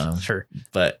 Sure.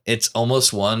 But it's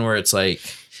almost one where it's like,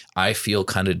 I feel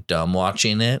kind of dumb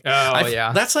watching it.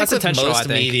 That's like with most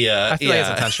media. I feel like it's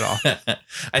intentional.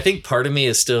 I think part of me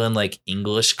is still in like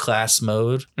English class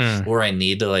mode where I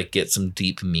need to like get some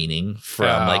deep meaning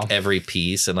from like every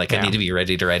piece, and like I need to be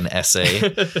ready to write an essay.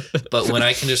 But when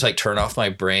I can just like turn off my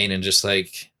brain and just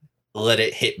like let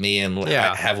it hit me and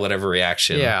have whatever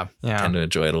reaction, I tend to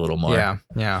enjoy it a little more.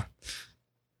 Yeah.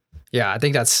 I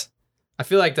think I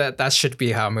feel like that should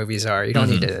be how movies are. You don't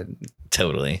need to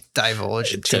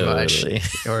divulge too much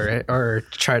or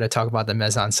try to talk about the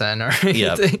mise en scène or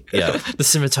anything. The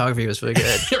cinematography was really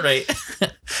good. Right.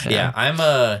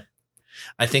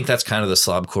 I think that's kind of the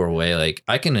slobcore way. Like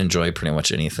I can enjoy pretty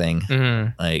much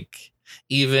anything. Like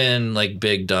even like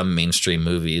big dumb mainstream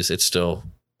movies, it's still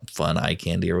fun eye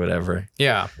candy or whatever.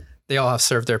 Yeah. they all have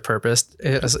served their purpose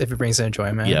if it brings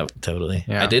enjoyment. Yep, totally.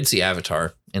 Yeah. I did see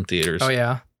Avatar in theaters. Oh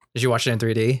yeah, did you watch it in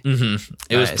 3D? Mm-hmm.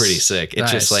 It was pretty sick.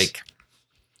 It's just like,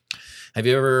 have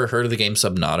you ever heard of the game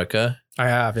Subnautica? I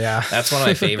have, yeah. That's one of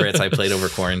my favorites. I played over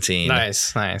quarantine.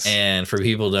 Nice. And for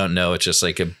people who don't know, it's just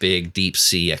like a big deep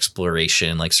sea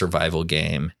exploration, like survival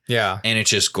game. Yeah. And it's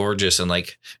just gorgeous and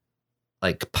like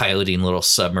piloting little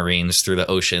submarines through the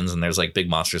oceans, and there's like big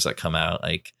monsters that come out.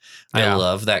 Like I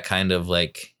love that kind of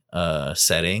like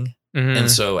setting. Mm-hmm.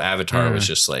 And so Avatar was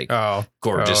just like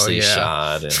gorgeously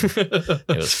shot, and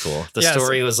it was cool. The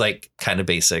story was like kind of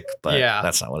basic, but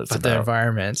that's not what it's about. The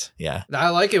environment. Yeah. I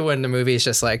like it when the movie is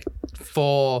just like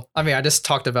full. I mean, I just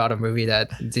talked about a movie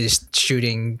that just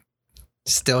shooting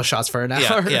still shots for an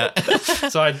hour. Yeah.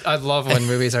 So I love when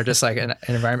movies are just like an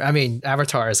environment. I mean,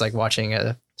 Avatar is like watching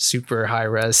a super high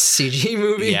res CG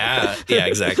movie. Yeah,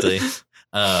 exactly.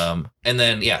 And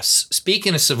then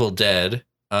speaking of Civil Dead,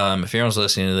 if anyone's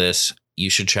listening to this, you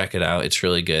should check it out. It's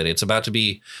really good. It's about to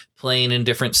be playing in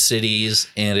different cities,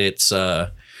 and it's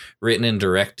written and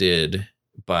directed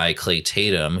by Clay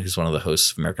Tatum, who's one of the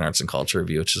hosts of American Arts and Culture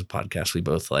Review, which is a podcast we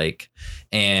both like.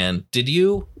 And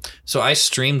so I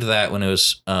streamed that when it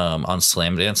was on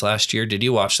Slamdance last year. Did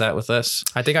you watch that with us?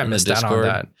 I think I missed out on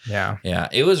that. Yeah. Yeah.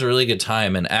 It was a really good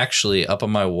time. And actually up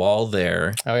on my wall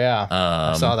there. Oh yeah.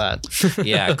 I saw that.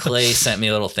 Yeah. Clay sent me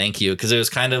a little thank you, because it was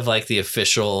kind of like the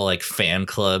official like fan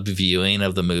club viewing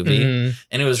of the movie. Mm-hmm.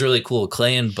 And it was really cool.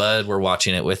 Clay and Bud were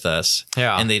watching it with us.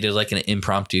 Yeah. And they did like an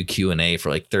impromptu Q&A for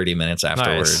like 30 minutes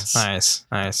afterwards.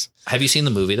 Nice. Have you seen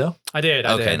the movie though? I did.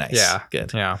 Okay, nice. Yeah.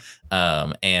 Good. Yeah.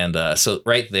 So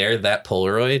right there, that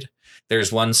Polaroid,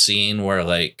 there's one scene where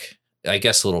like, I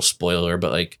guess a little spoiler,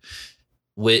 but like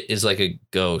Whit is like a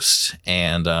ghost,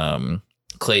 and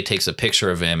Clay takes a picture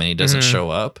of him and he doesn't show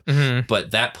up. Mm-hmm.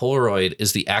 But that Polaroid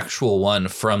is the actual one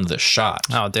from the shot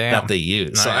that they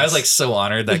used. Nice. So I was like so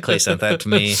honored that Clay sent that to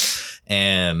me.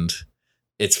 And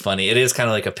it's funny. It is kind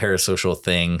of like a parasocial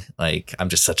thing. Like I'm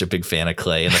just such a big fan of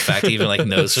Clay, and the fact he even like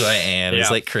knows who I am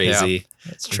is like crazy.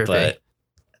 Yeah. It's trippy.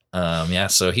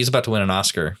 But so he's about to win an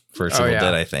Oscar for Civil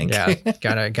Dead, I think. Yeah,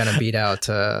 gonna beat out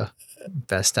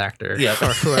Best Actor. Yeah,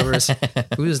 or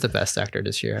who's the Best Actor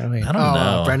this year? I don't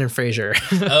know. Brendan Fraser.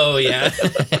 Oh yeah.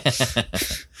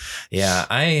 Yeah,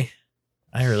 I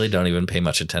really don't even pay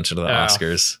much attention to the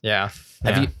Oscars. Yeah.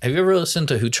 Have you ever listened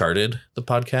to Who Charted, the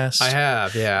podcast? I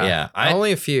have, yeah. Yeah.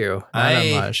 Only a few. Not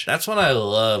that much. That's one I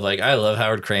love. Like, I love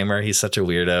Howard Kramer. He's such a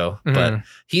weirdo. Mm-hmm. But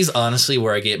he's honestly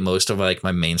where I get most of like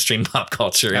my mainstream pop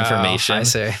culture information. I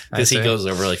see. Because he goes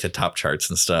over like the top charts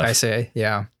and stuff. I see.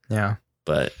 Yeah. Yeah.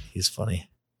 But he's funny.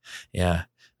 Yeah.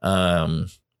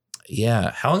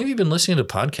 Yeah. How long have you been listening to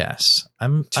podcasts?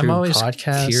 I'm always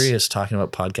curious talking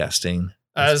about podcasting.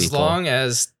 As long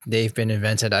as they've been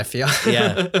invented, I feel.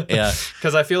 Yeah.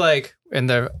 Because I feel like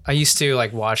I used to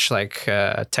like watch like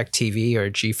Tech TV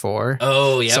or G4.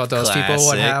 Oh yeah. So those people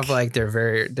would have like they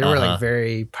were like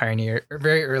very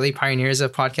early pioneers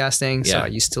of podcasting. So I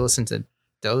used to listen to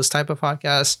those type of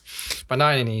podcasts, but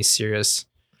not any serious.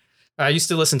 I used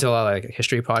to listen to a lot of like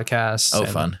history podcasts. Oh,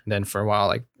 fun. And then for a while,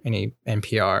 like any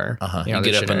NPR. You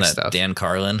get up on that stuff. Dan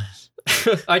Carlin.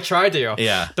 I tried to.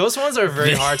 Yeah. Those ones are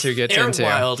very hard to get into. They're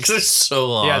wild because they're so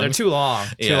long. Yeah, they're too long.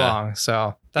 Too long.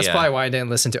 So that's probably why I didn't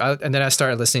listen to. And then I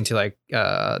started listening to like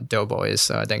Doughboys.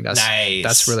 So I think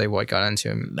that's really what got into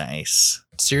him. Nice.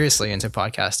 Seriously into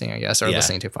podcasting, I guess, or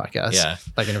listening to podcasts. Yeah.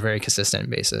 Like in a very consistent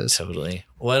basis. Totally.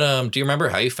 What do you remember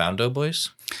how you found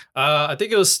Doughboys? I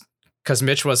think it was because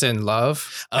Mitch was in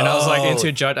Love, and I was like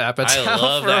into Judd Apatow. I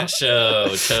love that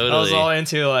show. Totally. I was all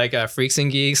into like Freaks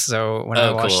and Geeks. So when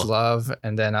I watched Love,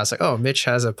 and then I was like, oh, Mitch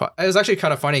has it was actually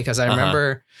kind of funny because I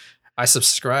remember I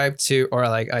subscribed to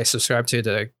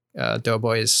the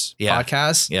Doughboys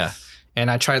podcast. Yeah. And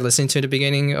I tried listening to the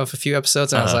beginning of a few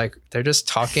episodes, and I was like, they're just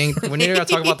talking. When you're going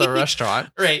to talk about the restaurant.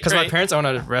 Right. Because my parents own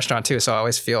a restaurant too, so I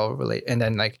always feel really, and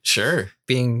then like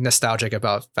being nostalgic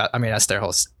about, I mean,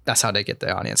 that's how they get the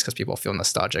audience, because people feel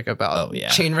nostalgic about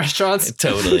chain restaurants.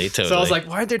 Totally. So I was like,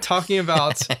 why are they talking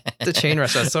about the chain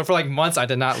restaurants? So for like months, I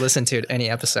did not listen to any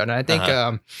episode. And I think,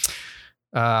 I'm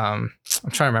trying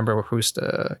to remember who's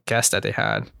the guest that they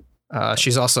had.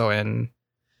 She's also in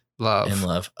Love. In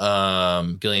Love.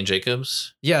 Gillian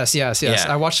Jacobs? Yes. Yeah.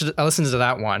 I listened to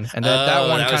that one. And then that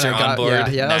one kind of got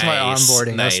onboard. Yeah, that was my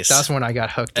onboarding. Nice. That's when I got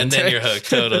hooked. And then you're hooked,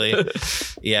 totally.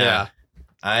 Yeah.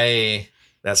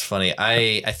 That's funny.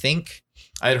 I think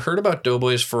I'd heard about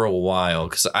Doughboys for a while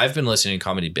because I've been listening to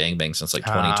Comedy Bang Bang since like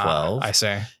 2012. I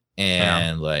say.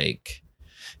 And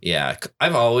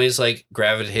I've always like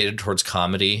gravitated towards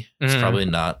comedy. It's probably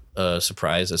not a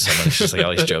surprise as someone who's just like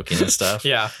always joking and stuff.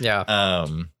 Yeah.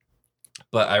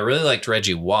 but I really liked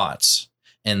Reggie Watts.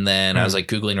 And then I was like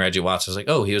Googling Reggie Watts. I was like,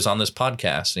 oh, he was on this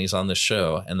podcast and he's on this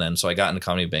show. And then so I got into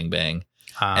Comedy Bang Bang.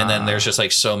 And then there's just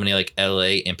like so many like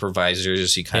LA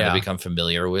improvisers you kind of become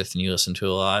familiar with and you listen to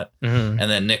a lot. And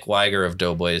then Nick Weiger of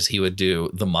Doughboys, he would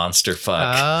do the Monster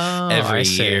Fuck every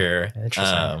year.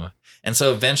 Interesting. And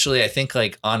so eventually I think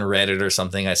like on Reddit or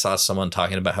something, I saw someone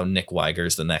talking about how Nick Weiger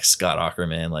is the next Scott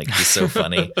Aukerman. Like he's so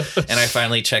funny. And I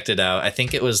finally checked it out. I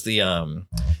think it was the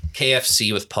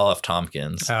KFC with Paul F.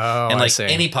 Tompkins. Oh, and like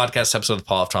any podcast episode with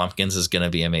Paul F. Tompkins is going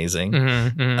to be amazing.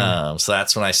 So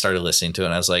that's when I started listening to it.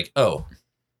 And I was like, oh,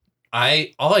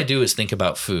 all I do is think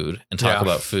about food and talk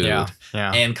about food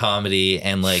and comedy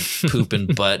and like poop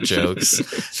and butt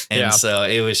jokes. And so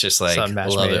it was just like,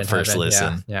 love it first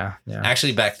listen. Yeah.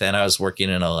 Actually, back then I was working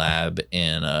in a lab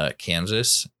in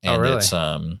Kansas, and it's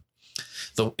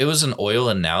it was an oil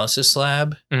analysis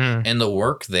lab, and the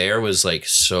work there was like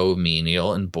so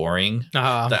menial and boring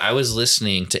that I was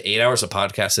listening to 8 hours of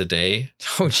podcasts a day,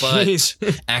 but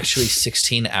actually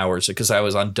 16 hours because I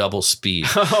was on double speed.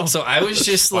 So I was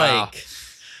just like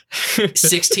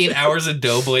 16 hours of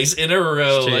Doughboys in a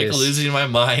row, like losing my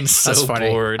mind. So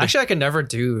bored. Actually, I could never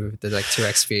do the like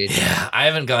 2x speed. Yeah, I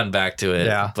haven't gone back to it.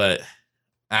 Yeah, but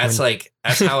that's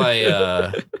how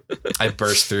I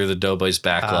burst through the Doughboys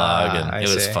backlog, and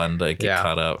it was fun to get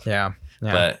caught up. Yeah.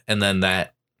 But and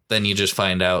then you just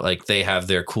find out like they have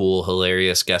their cool,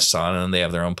 hilarious guests on, and they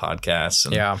have their own podcasts.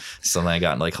 And so then I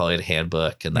got into like Hollywood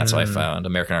Handbook, and that's how I found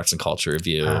American Arts and Culture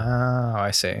Review. Oh,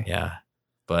 I see. Yeah,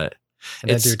 but.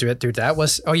 And then through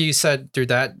that you said through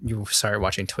that you started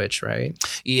watching Twitch, right?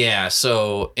 Yeah.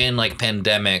 So in like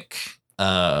pandemic,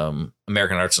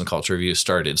 American Arts and Culture Review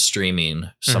started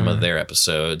streaming some of their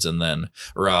episodes, and then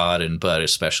Rod and Bud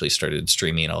especially started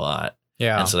streaming a lot.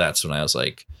 Yeah. And so that's when I was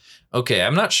like, okay,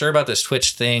 I'm not sure about this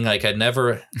Twitch thing. Like I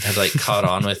never had like caught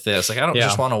on with this. Like I don't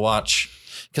just want to watch,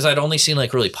 because I'd only seen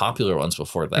like really popular ones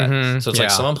before that. So it's like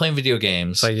someone playing video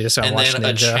games, so you just and then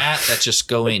Ninja. A chat that's just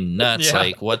going nuts.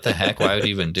 Like what the heck? Why would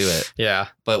you even do it? Yeah.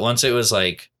 But once it was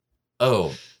like,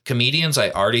 oh, comedians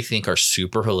I already think are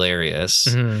super hilarious,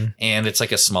 and it's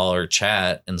like a smaller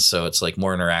chat, and so it's like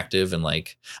more interactive, and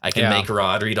like I can make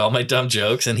Rod read all my dumb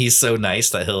jokes, and he's so nice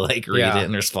that he'll like read it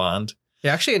and respond.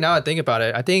 Yeah, actually, now I think about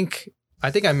it, I think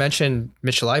I mentioned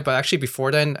Mitchell Light, but actually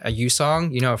before then, a U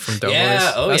Song, from Doughboys.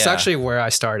 Yeah, that's actually where I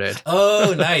started.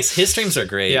 Oh, nice. His streams are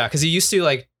great. Yeah, because he used to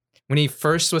like when he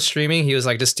first was streaming, he was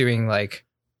like just doing like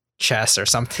chess or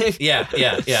something. Yeah.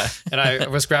 And I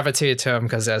was gravitated to him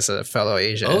because as a fellow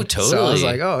Asian. Oh, totally. So I was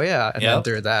like, oh yeah. And then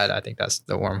through that, I think that's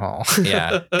the wormhole.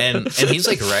 Yeah. And he's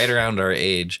like right around our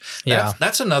age.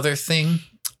 That's another thing.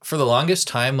 For the longest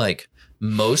time, like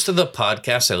most of the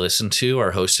podcasts I listen to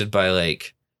are hosted by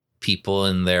like people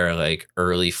in their like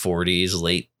early 40s,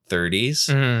 late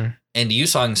 30s. And U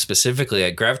Song specifically,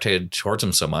 I gravitated towards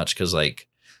him so much because like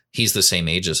he's the same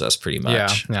age as us pretty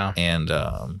much. Yeah.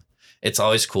 And it's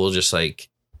always cool just like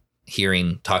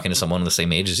talking to someone the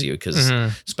same age as you, because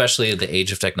especially at the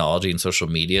age of technology and social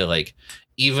media, like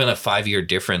even a 5-year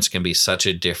difference can be such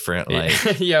a different like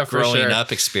growing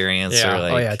up experience. Yeah. Or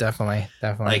like, oh yeah, definitely.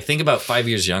 Like think about 5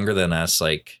 years younger than us.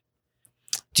 Like,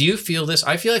 do you feel this?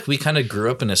 I feel like we kind of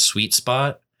grew up in a sweet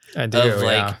spot of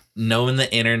like knowing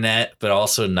the internet, but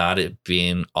also not it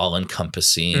being all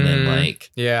encompassing and like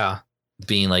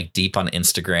being like deep on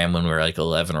Instagram when we were like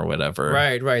 11 or whatever.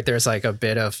 Right. There's like a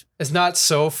bit of, it's not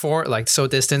so so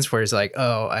distant where it's like,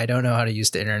 oh, I don't know how to use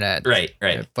the internet. Right.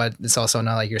 But it's also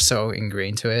not like you're so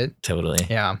ingrained to it. Totally.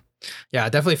 Yeah, I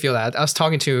definitely feel that. I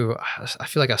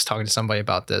feel like I was talking to somebody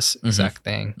about this exact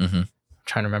thing. I'm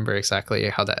trying to remember exactly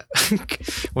how that,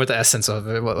 what the essence of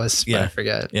it was, but I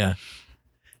forget. Yeah.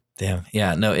 Damn.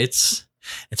 Yeah. No, it's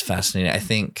fascinating.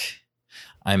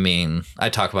 I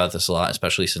talk about this a lot,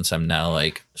 especially since I'm now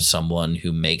like someone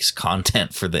who makes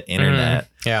content for the internet.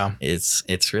 Yeah.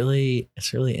 It's really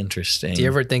interesting. Do you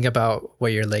ever think about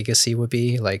what your legacy would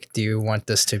be? Like, do you want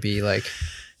this to be like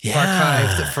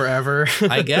archived forever?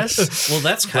 I guess. Well,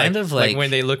 that's kind of like when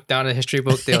they look down a history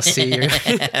book, they'll see your.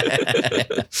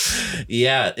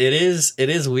 Yeah, it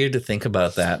is weird to think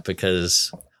about that,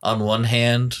 because on one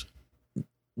hand,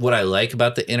 what I like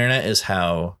about the internet is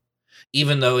how,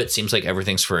 even though it seems like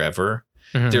everything's forever,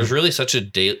 there's really such a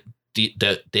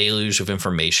deluge of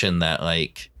information that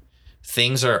like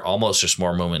things are almost just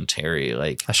more momentary.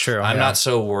 Like that's true. I'm not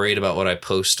so worried about what I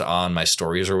post on my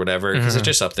stories or whatever, because it's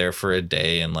just up there for a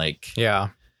day and like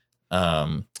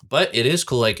but it is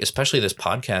cool, like especially this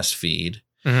podcast feed.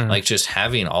 Like just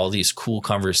having all these cool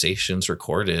conversations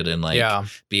recorded and like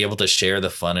be able to share the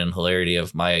fun and hilarity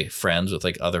of my friends with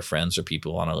like other friends or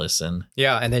people who want to listen.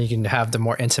 Yeah. And then you can have the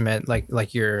more intimate,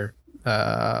 like your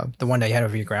the one that you had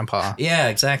with your grandpa. Yeah,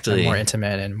 exactly. And more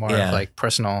intimate and more of like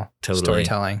personal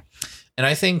storytelling. And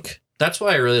I think that's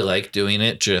why I really like doing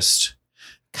it just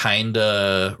kind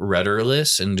of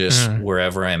rudderless and just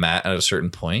wherever I'm at a certain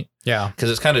point. Yeah.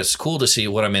 Because it's cool to see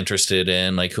what I'm interested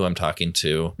in, like who I'm talking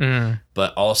to.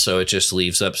 But also it just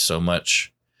leaves up so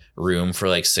much room for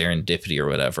like serendipity or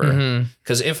whatever.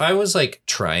 Because if I was like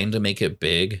trying to make it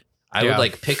big, I would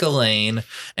like pick a lane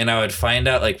and I would find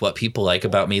out like what people like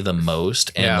about me the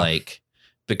most and like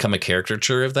become a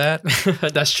caricature of that.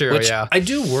 That's true. Which I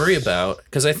do worry about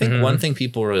because I think one thing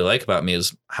people really like about me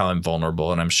is how I'm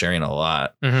vulnerable and I'm sharing a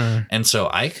lot. And so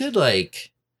I could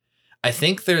like, I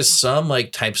think there's some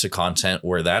like types of content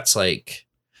where that's like,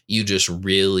 you just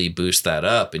really boost that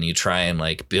up and you try and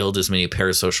like build as many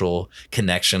parasocial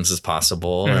connections as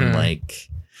possible. And like,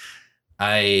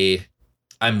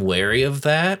 I'm wary of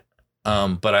that.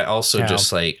 But I also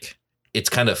just like, it's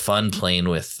kind of fun playing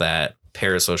with that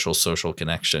parasocial social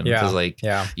connection. Because like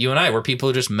you and I were people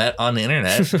who just met on the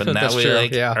internet, but now we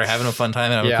like are having a fun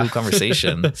time and having a cool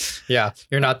conversation.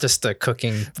 You're not just a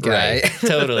cooking guy. Right.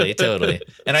 Totally.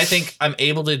 And I think I'm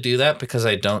able to do that because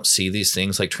I don't see these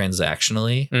things like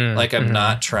transactionally. Like I'm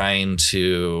not trying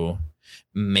to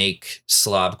make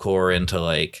slobcore into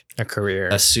like a career,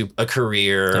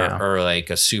 or like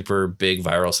a super big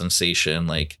viral sensation.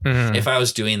 Like if I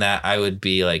was doing that, I would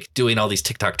be like doing all these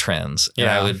TikTok trends and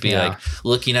I would be like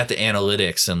looking at the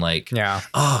analytics and like,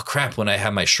 oh crap, when I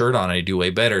have my shirt on, I do way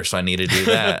better. So I need to do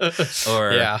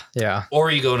that.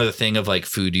 Or you go into the thing of like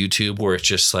food YouTube where it's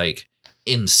just like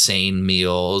insane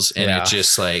meals and it's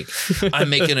just like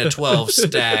I'm making a 12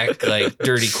 stack like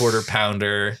dirty quarter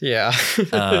pounder.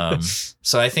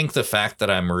 So I think the fact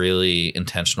that I'm really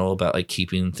intentional about like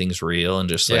keeping things real and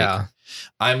just like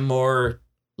I'm more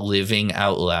living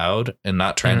out loud and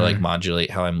not trying to like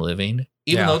modulate how I'm living,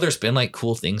 even though there's been like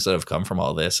cool things that have come from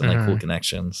all this and like cool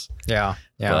connections.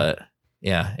 But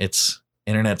it's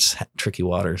internet's tricky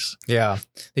waters.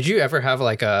 Did you ever have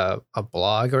like a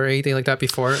blog or anything like that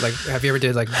before? Like, have you ever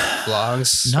did like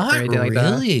blogs? Not or anything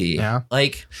really. Like that?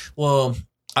 Like, well,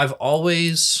 I've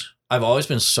always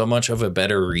been so much of a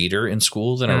better reader in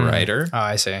school than a writer. Oh,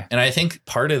 I see. And I think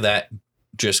part of that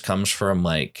just comes from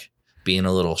like being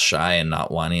a little shy and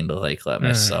not wanting to like let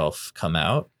myself come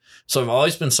out. So I've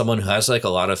always been someone who has like a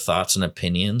lot of thoughts and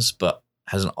opinions, but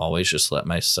hasn't always just let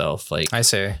myself like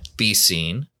be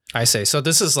seen. I see. So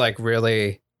this is like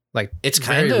really like it's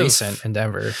kind very of recent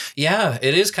endeavor. Yeah,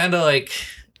 it is kind of like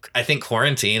I think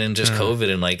quarantine and just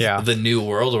COVID and like the new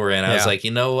world we're in. I was like,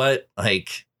 you know what?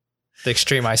 Like the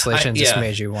extreme isolation just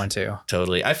made you want to.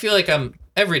 Totally. I feel like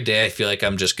every day I feel like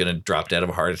I'm just going to drop dead of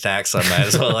a heart attack. So I might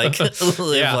as well like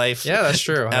live life. Yeah, that's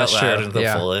true. Out loud to the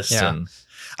fullest. And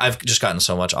I've just gotten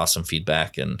so much awesome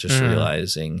feedback and just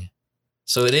realizing.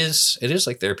 So it is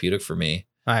like therapeutic for me.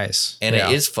 Nice. And it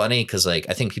is funny because like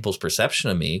I think people's perception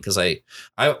of me, because I've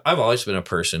always been a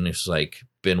person who's like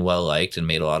been well liked and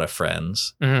made a lot of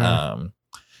friends. And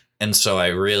so I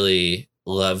really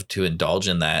love to indulge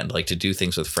in that and like to do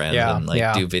things with friends and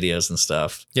like do videos and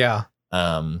stuff.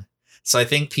 So I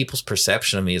think people's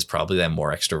perception of me is probably that I'm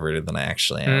more extroverted than I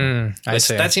actually am.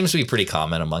 That seems to be pretty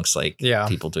common amongst like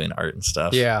people doing art and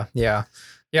stuff. Yeah.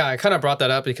 I kind of brought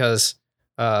that up because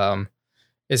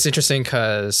it's interesting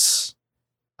because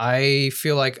I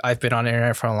feel like I've been on the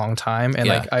internet for a long time and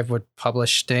like I would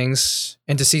publish things,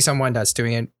 and to see someone that's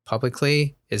doing it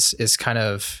publicly is kind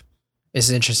of an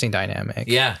interesting dynamic.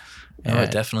 Yeah. No,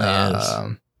 it definitely is.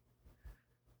 I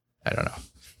don't know.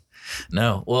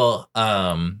 No. Well,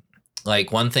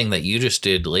 like one thing that you just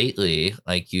did lately,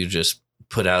 like you just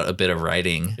put out a bit of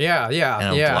writing. Yeah.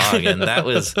 And a blog. And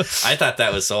I thought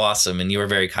that was so awesome. And you were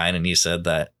very kind. And you said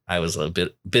that I was a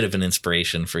bit of an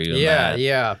inspiration for you.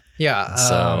 Yeah.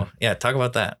 So talk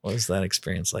about that. What was that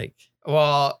experience like?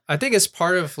 Well, I think it's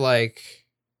part of like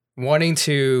wanting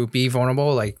to be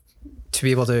vulnerable, like to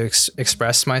be able to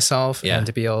express myself and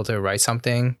to be able to write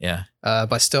something.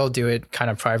 But still do it kind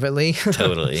of privately.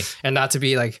 Totally. And not to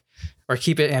be like, or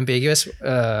keep it ambiguous.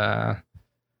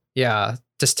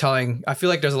 Just telling, I feel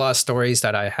like there's a lot of stories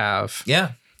that I have.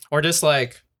 Or just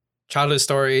like childhood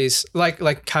stories,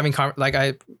 like having,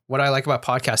 what I like about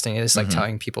podcasting is like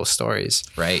telling people stories.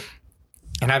 Right.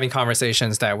 And having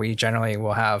conversations that we generally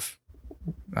will have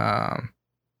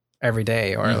every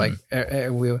day, or like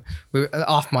we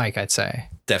off mic, I'd say.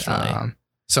 Definitely.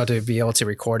 So to be able to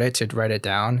record it, to write it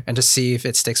down, and to see if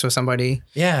it sticks with somebody,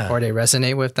 or they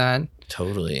resonate with that.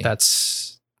 Totally.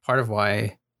 That's part of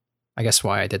why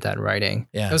I did that writing.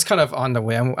 It was kind of on the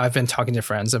whim. I've been talking to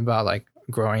friends about like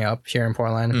growing up here in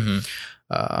Portland.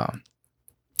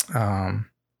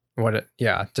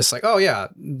 just like, oh yeah,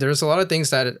 there's a lot of things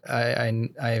that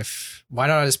I've why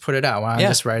don't I just put it out? Why don't I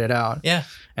just write it out? Yeah.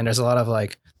 And there's a lot of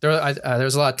like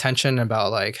there's a lot of tension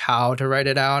about like how to write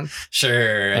it out.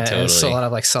 Sure, and totally. It's a lot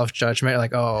of like self-judgment,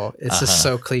 like, oh, it's just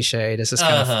so cliche. This is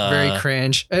kind of very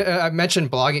cringe. I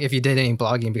mentioned blogging, if you did any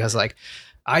blogging, because like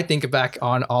I think back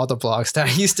on all the blogs that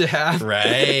I used to have.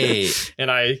 Right.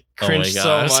 And I cringe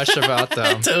so much about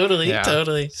them.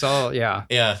 Totally. So yeah.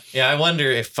 Yeah. I wonder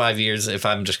if 5 years, if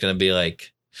I'm just going to be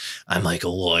like, I'm like a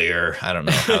lawyer. I don't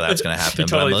know how that's going to happen.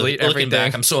 Totally, but I'm looking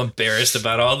back, I'm so embarrassed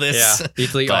about all this. Yeah. You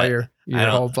delete all your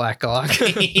whole black log.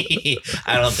 I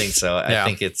don't think so. I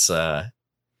think it's,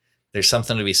 there's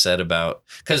something to be said about,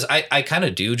 because I kind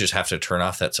of do just have to turn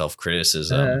off that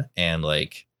self-criticism and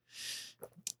like,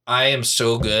 I am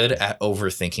so good at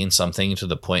overthinking something to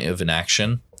the point of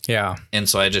inaction. Yeah. And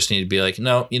so I just need to be like,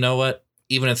 no, you know what?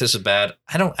 Even if this is bad,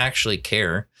 I don't actually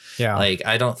care. Yeah. Like,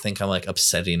 I don't think I'm like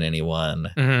upsetting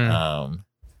anyone. Mm-hmm.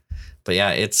 But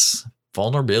yeah,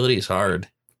 vulnerability is hard,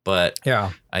 but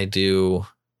I do.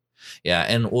 Yeah.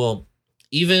 And well,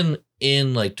 even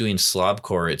in like doing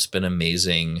slobcore, it's been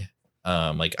amazing.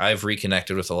 Like I've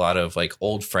reconnected with a lot of like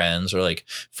old friends or like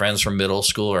friends from middle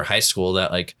school or high school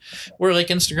that like were like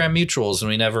Instagram mutuals and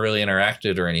we never really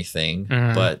interacted or anything.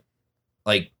 Mm-hmm. But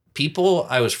like people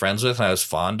I was friends with and I was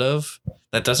fond of,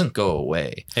 that doesn't go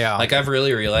away. Yeah. Like I've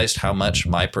really realized how much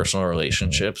my personal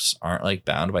relationships aren't like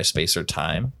bound by space or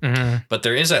time. Mm-hmm. But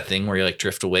there is that thing where you like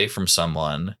drift away from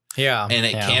someone. Yeah. And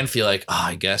it can feel like, oh,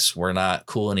 I guess we're not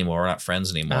cool anymore. We're not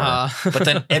friends anymore. But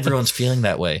then everyone's feeling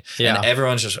that way. Yeah. And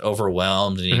everyone's just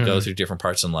overwhelmed and you go through different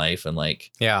parts in life. And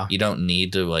like, you don't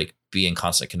need to like be in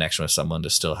constant connection with someone to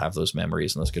still have those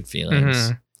memories and those good feelings.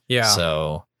 Mm-hmm. Yeah.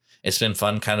 So it's been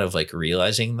fun kind of like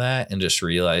realizing that and just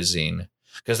realizing,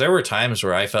 because there were times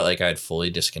where I felt like I'd fully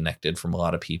disconnected from a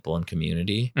lot of people and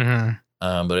community.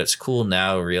 Mm-hmm. But it's cool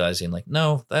now realizing like,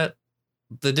 no, that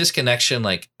the disconnection,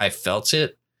 like I felt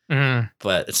it,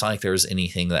 but it's not like there was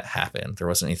anything that happened. There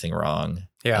wasn't anything wrong.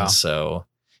 Yeah. And so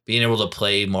being able to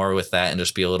play more with that and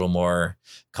just be a little more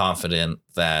confident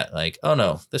that like, oh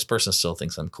no, this person still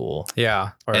thinks I'm cool.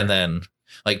 Yeah. And then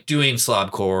like doing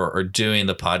slobcore or doing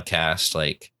the podcast,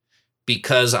 like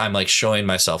because I'm like showing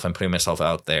myself, I'm putting myself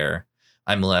out there,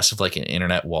 I'm less of like an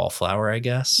internet wallflower, I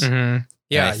guess. Mm-hmm.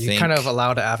 Yeah, you kind of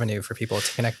allowed an avenue for people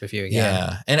to connect with you again.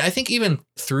 Yeah. And I think even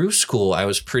through school, I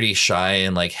was pretty shy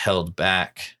and like held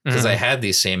back because I had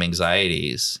these same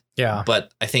anxieties. Yeah.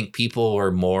 But I think people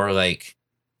were more like,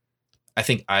 I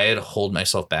think I had to hold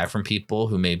myself back from people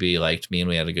who maybe liked me and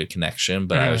we had a good connection,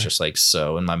 but I was just like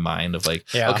so in my mind of like,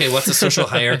 okay, what's the social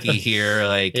hierarchy here?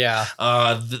 Like,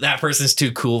 that person's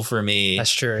too cool for me.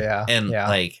 That's true. Yeah. And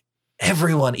like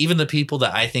everyone, even the people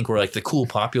that I think were like the cool,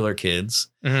 popular kids,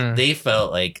 they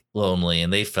felt like lonely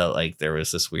and they felt like there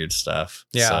was this weird stuff.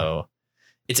 Yeah. So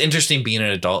it's interesting being an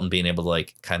adult and being able to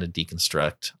like kind of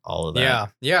deconstruct all of that. Yeah.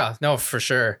 Yeah. No, for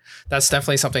sure. That's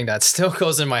definitely something that still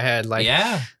goes in my head. Like,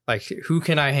 like who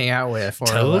can I hang out with?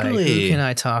 Or like, who can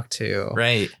I talk to?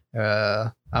 Right.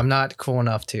 I'm not cool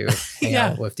enough to hang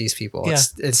out with these people. Yeah.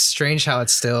 It's strange how it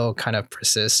still kind of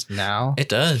persists now. It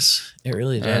does. It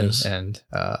really does. And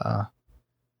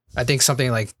I think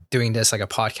something like doing this, like a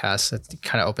podcast, it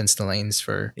kind of opens the lanes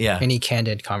for any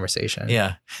candid conversation.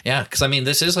 Yeah. Yeah. Because I mean,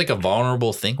 this is like a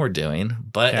vulnerable thing we're doing,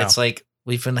 but it's like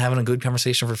we've been having a good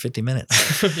conversation for 50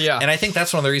 minutes. Yeah. And I think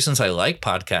that's one of the reasons I like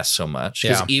podcasts so much.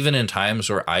 Because even in times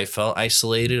where I felt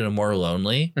isolated and more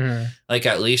lonely, like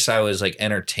at least I was like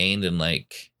entertained and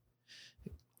like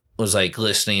was like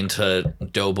listening to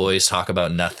doughboys talk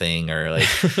about nothing, or like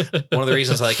one of the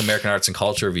reasons I like American Arts and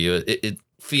Culture Review, it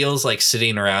feels like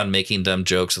sitting around making dumb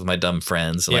jokes with my dumb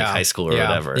friends in like high school or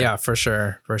whatever. Yeah, for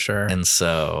sure. For sure. And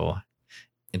so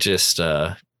it just,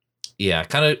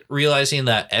 kind of realizing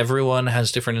that everyone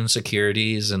has different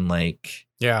insecurities and like,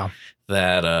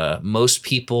 that most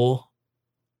people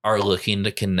are looking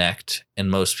to connect and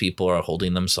most people are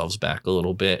holding themselves back a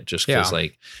little bit just because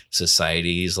like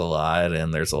society's a lot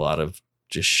and there's a lot of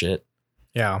just shit.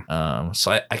 Yeah.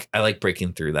 So I like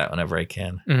breaking through that whenever I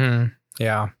can. Mm-hmm.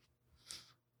 Yeah.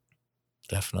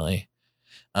 Definitely.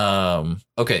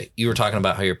 Okay. You were talking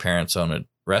about how your parents own a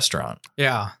restaurant.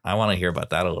 Yeah. I want to hear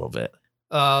about that a little bit.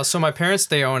 So my parents,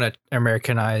 they own a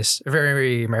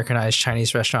very Americanized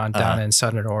Chinese restaurant down in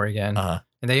Southern Oregon.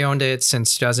 And they owned it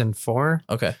since 2004.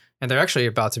 Okay. And they're actually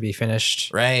about to be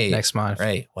finished next month.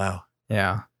 Right. Wow.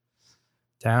 Yeah.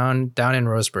 Down in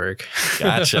Roseburg.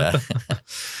 Gotcha.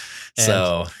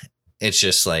 So it's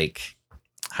just like,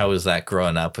 how was that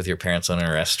growing up with your parents owning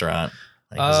a restaurant?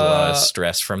 Like, there's a lot of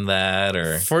stress from that,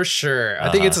 or for sure.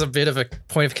 I think it's a bit of a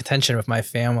point of contention with my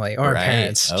family or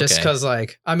parents, just because,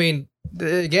 like, I mean,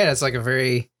 again, it's like a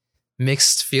very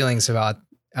mixed feelings about.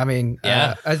 I mean,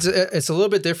 it's a little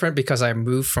bit different because I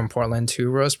moved from Portland to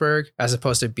Roseburg as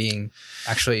opposed to being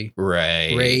actually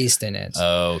raised in it.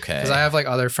 Okay. Because I have like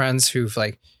other friends who've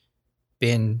like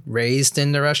been raised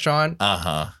in the restaurant,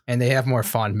 and they have more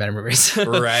fond memories.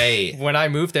 Right. When I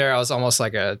moved there, I was almost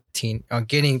like a teen,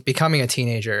 becoming a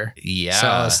teenager. Yeah. So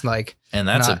I was like, and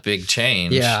that's a big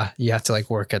change. Yeah, you have to like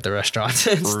work at the restaurant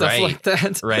and stuff like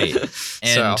that. Right.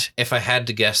 And if I had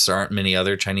to guess, there aren't many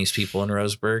other Chinese people in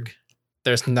Roseburg.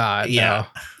 There's not. Yeah. No.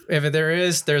 If there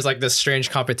is, there's like this strange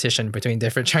competition between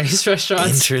different Chinese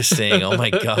restaurants. Interesting. Oh my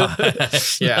god.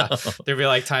 Yeah. There'd be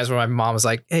like times where my mom was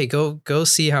like, "Hey, go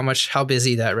see how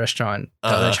busy that restaurant, the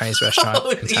other Chinese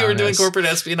restaurant." You were doing corporate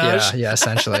espionage. Yeah,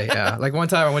 essentially. Yeah. Like one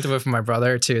time I went with my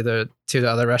brother to the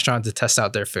other restaurant to test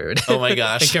out their food. Oh my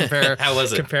gosh. And compare how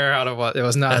was it? Compare how to what it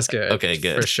was not as good. Okay,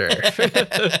 good. For sure.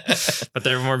 But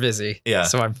they were more busy. Yeah.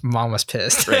 So my mom was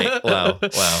pissed. Right. Wow.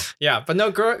 Yeah, but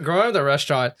no, growing up at the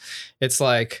restaurant, it's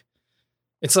like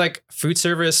food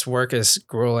service work is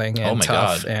grueling and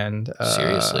tough. God. And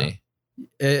seriously,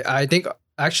 I think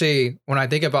actually when I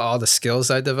think about all the skills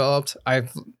I developed, I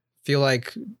feel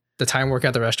like the time working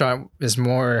at the restaurant is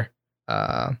more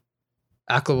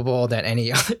applicable than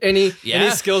any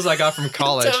skills I got from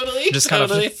college. Just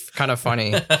kind of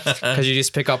funny because you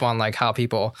just pick up on like how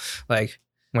people, like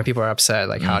when people are upset,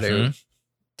 like how to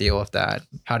deal with that,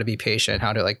 how to be patient,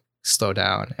 how to like slow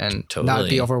down and not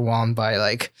be overwhelmed by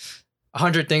like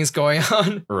 100 things going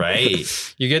on.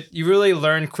 Right. You really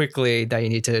learn quickly that you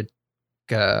need to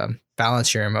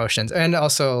balance your emotions and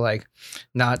also like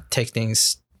not take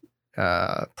things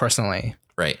personally.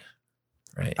 Right.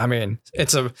 I mean,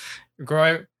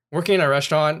 working in a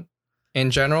restaurant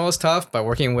in general is tough, but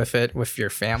working with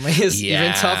your family is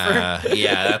even tougher.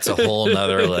 Yeah, that's a whole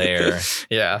nother layer.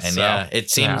 Yeah. And it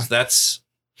seems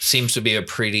seems to be a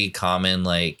pretty common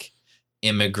like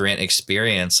immigrant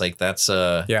experience. Like that's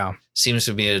seems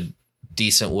to be a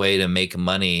decent way to make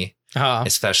money,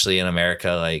 especially in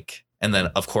America. Like, and then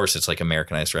of course it's like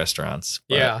Americanized restaurants.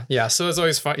 But. Yeah. So it's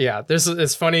always fun. Yeah,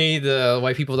 it's funny the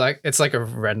white people that it's like a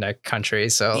redneck country.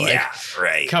 So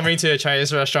like, coming to a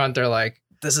Chinese restaurant, they're like,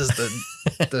 this is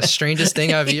the strangest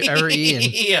thing I've ever eaten.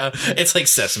 Yeah, it's like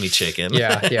sesame chicken.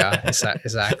 Yeah,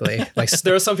 exactly. Like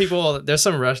there's some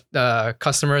customers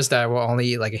that will only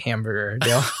eat like a hamburger.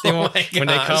 They won't when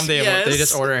they come. They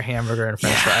just order a hamburger and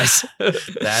French fries.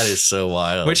 That is so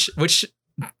wild. Which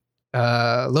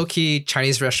low-key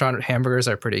Chinese restaurant hamburgers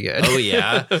are pretty good. Oh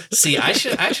yeah. See, I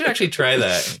should actually try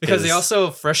that because they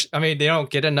also they don't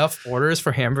get enough orders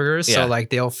for hamburgers, so like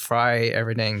they'll fry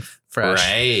everything fresh.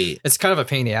 Right. It's kind of a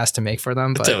pain in the ass to make for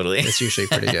them, but it's usually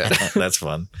pretty good. That's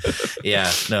fun. Yeah.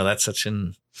 No, that's such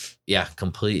an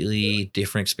completely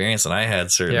different experience than I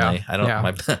had. Certainly. I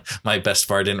don't. My best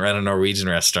part didn't run a Norwegian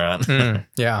restaurant.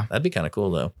 Yeah. That'd be kind of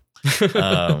cool though.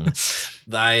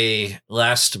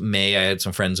 Last May I had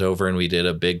some friends over and we did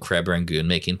a big crab rangoon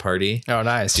making party. Oh,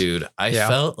 nice. Dude, I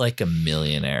felt like a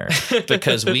millionaire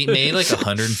because we made like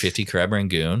 150 crab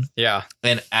rangoon. Yeah.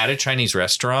 And at a Chinese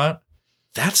restaurant,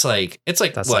 it's like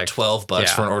 $12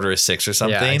 for an order of 6 or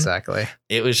something. Yeah, exactly.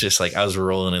 It was just like I was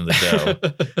rolling in the dough.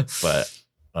 But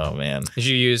oh man. What'd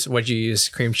you use?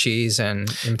 Cream cheese and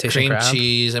imitation crab? Cream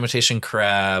cheese, imitation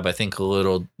crab. I think a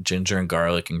little ginger and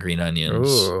garlic and green onions.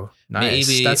 Ooh, nice.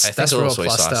 Maybe that's a little soy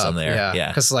sauce in there. Yeah.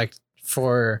 Because like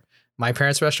for my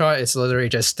parents' restaurant, it's literally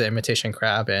just the imitation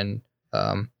crab and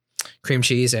cream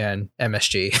cheese and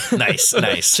MSG.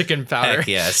 Nice. Chicken powder. Heck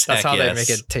yes. That's how they make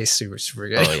it taste super, super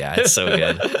good. Oh yeah, it's so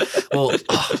good. Well,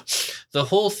 the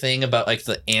whole thing about like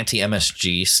the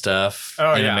anti-MSG stuff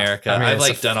in America, I've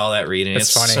like done all that reading.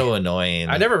 It's funny. So annoying.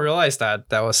 I never realized that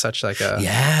was such like a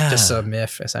just a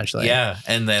myth essentially. Yeah,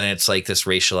 and then it's like this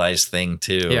racialized thing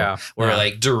too. Yeah, where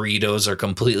like Doritos are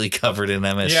completely covered in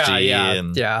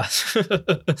MSG.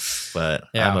 But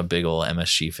I'm a big old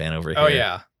MSG fan over here. Oh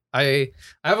yeah. I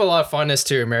have a lot of fondness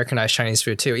to Americanized Chinese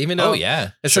food too, even though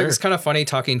it's kind of funny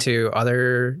talking to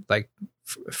other like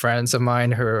friends of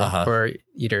mine who are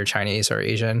either Chinese or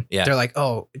Asian. Yeah. They're like,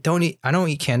 oh, I don't eat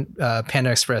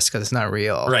Panda Express because it's not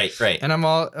real. Right. And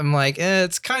I'm like,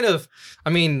 it's kind of,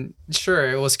 I mean,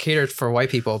 sure, it was catered for white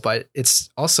people, but it's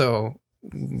also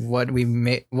what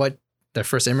the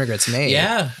first immigrants made.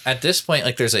 Yeah. At this point,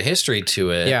 like there's a history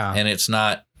to it. Yeah. And it's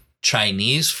not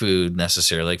Chinese food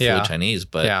necessarily, like fully Chinese,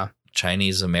 but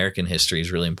Chinese American history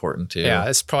is really important too. Yeah,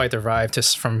 it's probably derived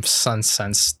just from some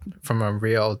sense from a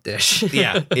real dish.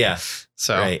 yeah.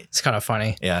 So it's kind of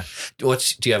funny. Yeah. Do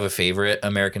you have a favorite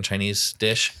American Chinese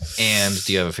dish? And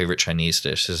do you have a favorite Chinese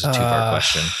dish? This is a 2-part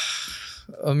question.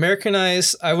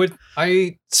 Americanized,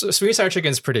 sweet and sour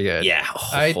chicken is pretty good. Yeah.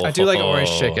 I do like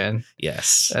orange chicken.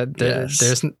 Yes.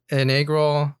 There's an egg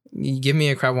roll. You give me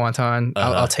a crab wonton,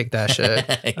 I'll take that shit.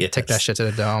 I'll take that shit to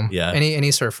the dome. Yeah.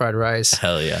 Any sort of fried rice.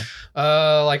 Hell yeah.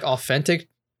 Like authentic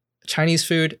Chinese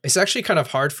food, it's actually kind of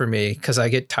hard for me because I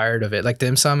get tired of it, like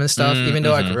dim sum and stuff. Even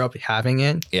though I grew up having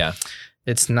it,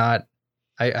 it's not.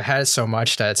 I had it so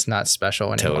much that it's not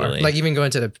special anymore. Totally. Like even going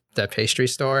to the pastry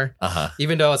store,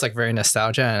 even though it's like very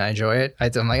nostalgia and I enjoy it,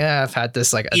 I'm like, I've had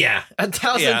this like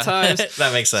 1,000 times.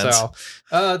 That makes sense.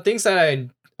 So things that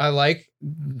I like,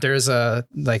 there's a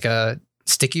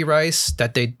sticky rice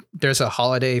there's a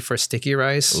holiday for sticky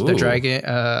rice. Ooh. The dragon.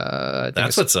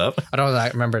 That's what's up. I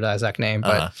don't remember the exact name,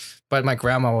 but my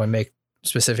grandma would make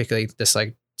specifically this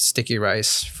like sticky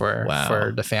rice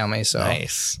for the family. So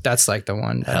that's like the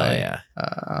one that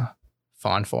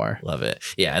fond for. Love it.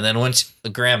 Yeah. And then once the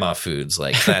grandma foods,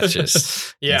 like that's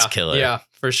just that's killer. Yeah,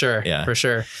 for sure. Yeah, for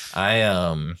sure.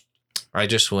 I've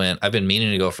been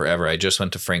meaning to go forever. I just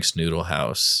went to Frank's Noodle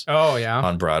House. Oh yeah.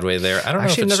 On Broadway there. I don't know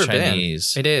if it's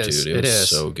Chinese. It is. Dude, it was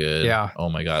so good. Yeah. Oh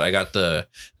my God.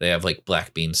 They have like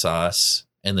black bean sauce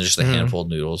and then just a handful of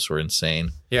noodles were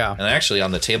insane. Yeah. And actually on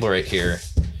the table right here,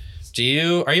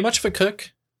 are you much of a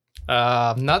cook?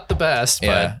 Not the best,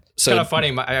 but it's kind of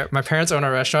funny. My parents own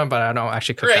a restaurant, but I don't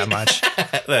actually cook that much.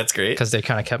 That's great. Because they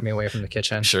kind of kept me away from the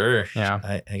kitchen. Sure.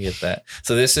 Yeah. I get that.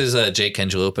 So this is Jake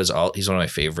Cangelopa's. He's one of my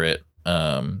favorite.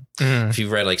 If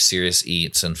you've read like Serious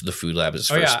Eats and The Food Lab is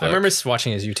his first book. I remember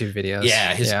watching his YouTube videos.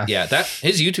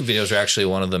 His YouTube videos are actually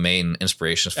one of the main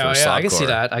inspirations for Slopcore. I can see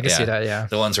that. I can see that. Yeah.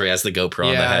 The ones where he has the GoPro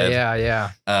on the head.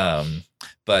 Yeah.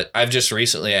 But I've just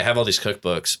recently, I have all these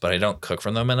cookbooks, but I don't cook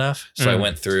from them enough. So I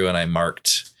went through and I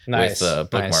marked with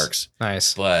bookmarks.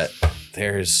 Nice. But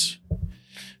there's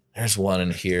one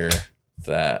in here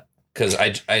that, because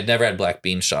I'd never had black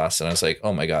bean sauce and I was like,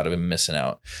 oh my God, I've been missing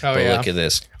out. But look at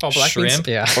this. Black shrimp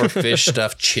or fish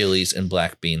stuffed chilies and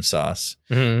black bean sauce.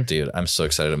 Dude, I'm so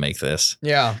excited to make this.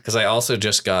 Yeah. Because I also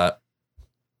just got,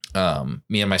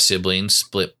 me and my siblings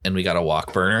split and we got a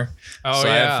wok burner. I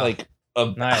have like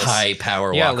a high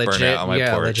power wok burner on my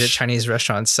porch. Legit Chinese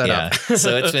restaurant setup.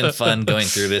 So it's been fun going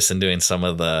through this and doing some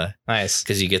of the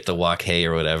because you get the wok hay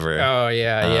or whatever. Oh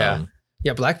yeah.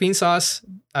 Black bean sauce.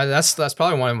 That's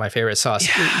probably one of my favorite sauce.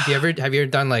 Have you ever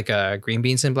done like green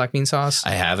beans and black bean sauce?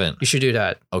 I haven't. You should do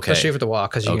that. Okay. Especially with the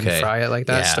wok because you can fry it like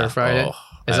that, stir fry it.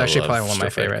 It's actually probably one of my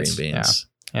favorites. Green beans.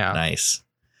 Yeah. Nice.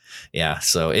 Yeah.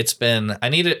 So it's been.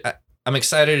 I'm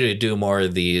excited to do more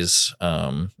of these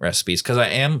recipes because I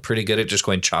am pretty good at just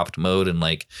going chopped mode and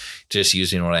like just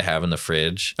using what I have in the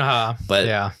fridge.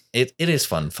 But it is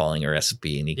fun following a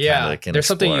recipe and you kind of can there's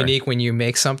something unique when you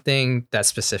make something that's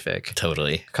specific.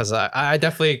 Totally. Because I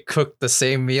definitely cook the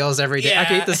same meals every day. I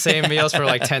can eat the same meals for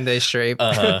like 10 days straight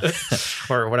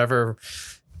or whatever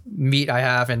meat I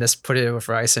have and just put it with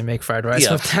rice and make fried rice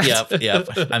with that. Yep.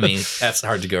 I mean, that's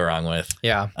hard to go wrong with.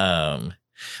 Yeah.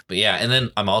 But yeah, and then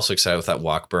I'm also excited with that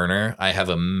wok burner. I have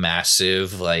a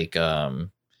massive, like,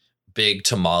 big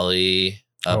tamale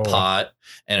pot,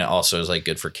 and it also is like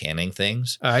good for canning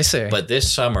things. I see. But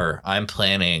this summer, I'm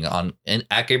planning on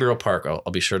at Gabriel Park.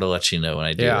 I'll be sure to let you know when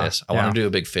I do this. I want to do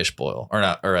a big fish boil, or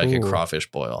a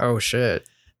crawfish boil. Oh shit!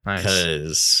 Nice.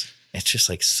 Because it's just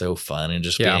like so fun, and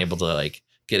just being able to like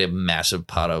get a massive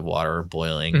pot of water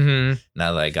boiling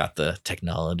now that I got the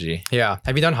technology. Yeah.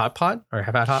 Have you done hot pot or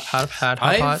have had hot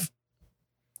pot?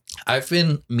 I've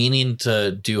been meaning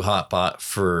to do hot pot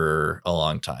for a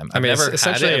long time. I've never made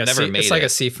it. It's like a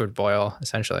seafood boil,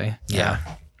 essentially. Yeah.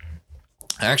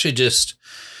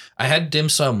 I had dim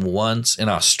sum once in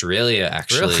Australia,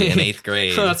 actually, in 8th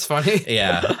grade. That's funny.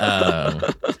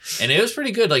 Yeah. And it was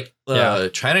pretty good. Like,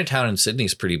 Chinatown in Sydney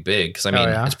is pretty big because,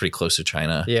 it's pretty close to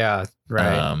China. Yeah,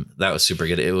 right. That was super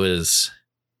good. It was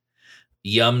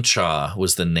Yum Cha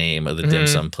was the name of the dim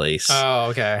sum place. Oh,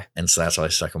 okay. And so that's why I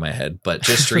stuck in my head. But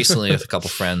just recently with a couple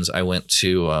friends, I went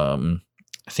to,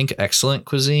 I think, Excellent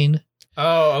Cuisine.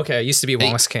 Oh, okay. It used to be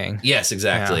Wong's King. Yes,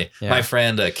 exactly. Yeah. My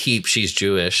friend Keep, she's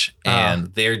Jewish, and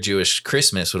their Jewish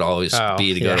Christmas would always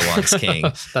be to go to Wong's King.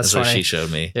 That's what she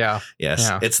showed me. Yeah. Yes.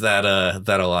 Yeah. It's that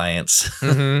alliance.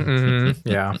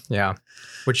 Yeah.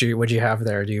 What'd you have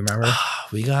there? Do you remember?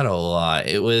 We got a lot.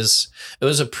 It was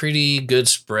a pretty good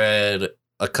spread.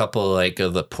 A couple like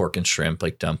of the pork and shrimp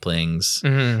like dumplings,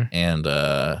 and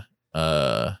did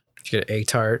you get an egg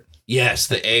tart? Yes,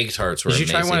 the egg tarts were Did you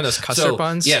amazing. try one of those custard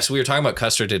buns? Yes, we were talking about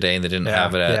custard today, and they didn't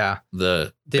have it at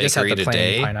the bakery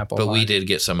today. But we did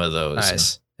get some of those.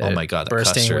 Nice. Oh my god,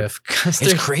 bursting custard. with custard.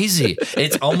 It's crazy.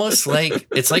 It's almost like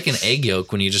an egg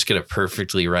yolk when you just get a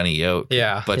perfectly runny yolk.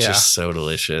 Yeah. But just so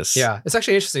delicious. Yeah. It's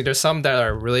actually interesting. There's some that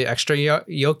are really extra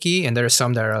yolky, and there's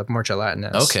some that are more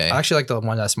gelatinous. Okay. I actually like the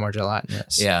one that's more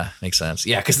gelatinous. Yeah, makes sense.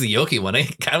 Yeah, because the yolky one,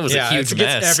 it kind of was a huge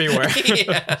mess. It's everywhere.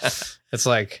 Yeah. It's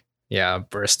like, a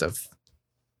burst of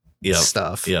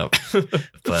stuff. Yep.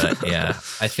 But yeah,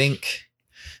 I think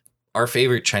our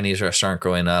favorite Chinese restaurant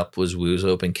growing up was Wu's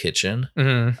Open Kitchen.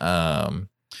 Mm-hmm.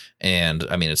 And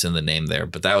I mean, it's in the name there,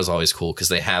 but that was always cool because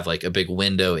they have like a big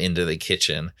window into the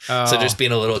kitchen. So just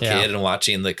being a little kid and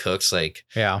watching the cooks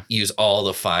use all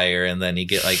the fire, and then you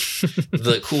get like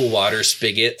the cool water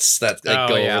spigots that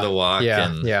go over the wok.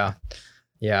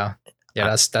 Yeah,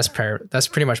 that's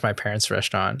pretty much my parents'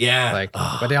 restaurant. Yeah,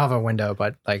 but they have a window,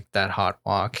 but like that hot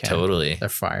wok. Totally, the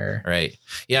fire. Right.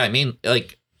 Yeah, I mean,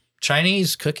 like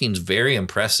Chinese cooking's very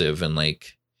impressive, and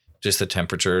like just the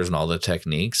temperatures and all the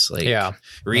techniques. Like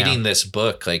reading this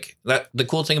book, like that. The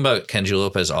cool thing about Kenji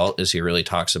Lopez Alt is he really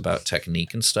talks about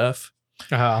technique and stuff.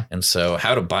 And so,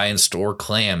 how to buy and store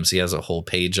clams. He has a whole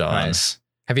page on. Nice.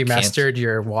 Have you mastered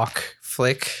your wok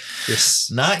flick?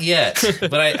 Not yet,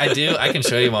 but I do. I can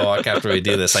show you my wok after we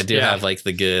do this. I do have like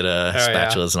the good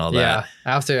spatulas and all that. Yeah,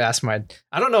 I have to ask I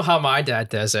don't know how my dad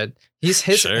does it. His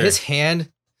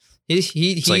hand.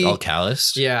 It's like all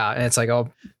calloused. Yeah, and it's like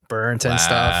all burnt and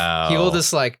stuff. He will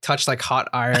just like touch like hot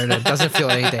iron and doesn't feel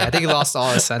anything. I think he lost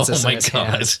all his senses in his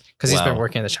hands because he's been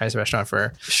working at the Chinese restaurant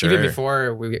for even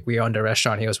before we owned a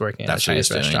restaurant. He was working at the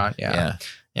Chinese restaurant. Yeah.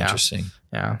 Interesting.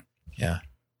 Yeah.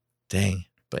 Dang.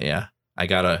 But yeah,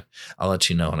 I'll let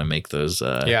you know when I make those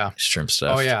shrimp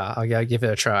stuff. Oh yeah, I'll give it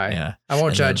a try. Yeah, I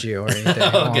won't judge you or anything.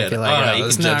 I won't be like,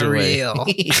 it's not real.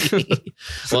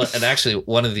 Well, and actually,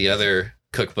 one of the other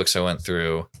cookbooks I went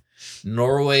through,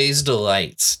 Norway's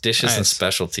Delights, Dishes and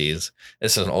Specialties.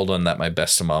 This is an old one that my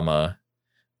best mama,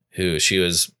 who she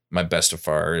was my best of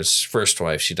far's first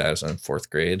wife, she died in 4th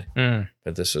grade,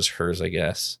 but this was hers, I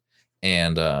guess.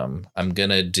 And I'm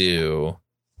gonna do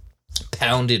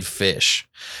pounded fish.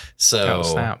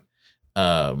 So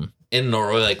in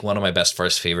Norway, like one of my best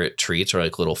far's favorite treats are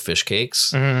like little fish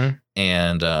cakes.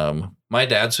 And my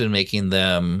dad's been making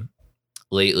them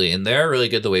lately, and they're really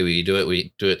good the way we do it.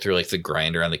 We do it through like the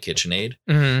grinder on the KitchenAid.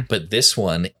 But this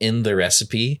one in the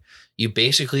recipe, you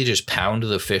basically just pound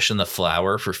the fish in the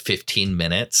flour for 15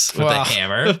 minutes with a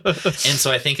hammer. And so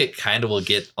I think it kind of will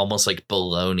get almost like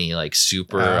bologna, like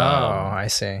super. I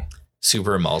see.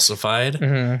 Super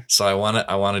emulsified. So I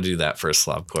want to do that for a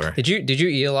slopcore. Did you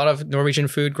eat a lot of Norwegian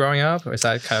food growing up? Or is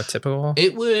that kind of typical?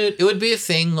 It would be a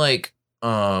thing like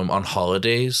on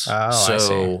holidays. I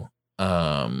see.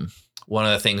 One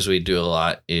of the things we do a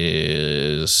lot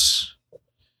is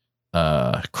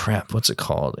what's it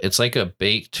called? It's like a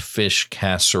baked cod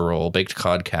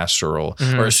casserole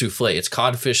or a souffle. It's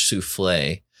codfish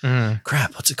souffle.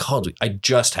 What's it called? I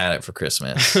just had it for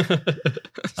Christmas.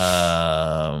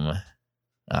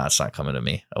 It's not coming to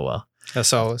me. Oh well.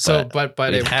 But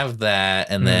we'd have that,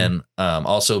 and then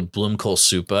also Blomkål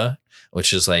soup,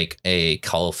 which is like a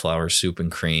cauliflower soup and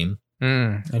cream,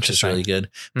 which is really good.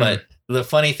 But the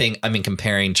funny thing, I mean,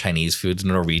 comparing Chinese food to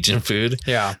Norwegian food.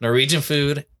 Yeah, Norwegian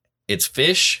food, it's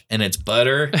fish and it's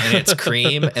butter and it's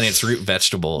cream and it's root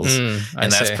vegetables,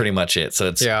 and that's pretty much it. So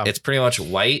it's pretty much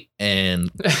white and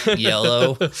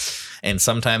yellow, and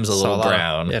sometimes a little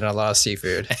brown, and a lot of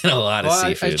seafood.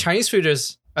 Seafood. Chinese food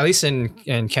is, at least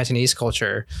in Cantonese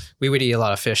culture, we would eat a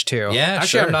lot of fish too. Yeah,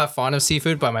 actually, I'm not fond of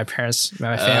seafood, but my parents,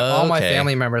 all my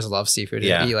family members love seafood.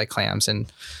 They eat like clams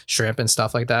and shrimp and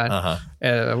stuff like that.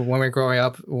 When we were growing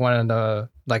up, one of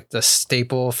the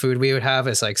staple food we would have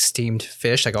is like steamed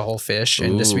fish, like a whole fish,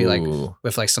 and just be like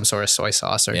with like some sort of soy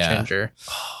sauce or ginger.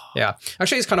 Yeah,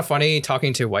 actually, it's kind of funny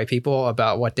talking to white people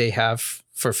about what they have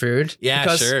for food. Yeah,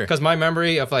 because my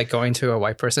memory of like going to a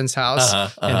white person's house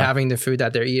and having the food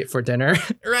that they eat for dinner,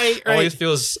 always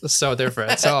feels so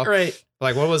different. So,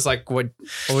 like, what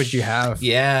would you have?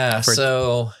 Yeah,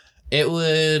 so it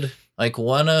would like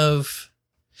one of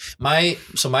my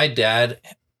dad,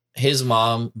 his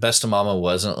mom, best of mama,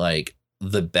 wasn't like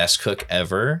the best cook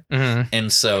ever,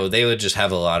 and so they would just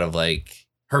have a lot of like.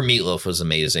 Her meatloaf was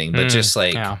amazing, but just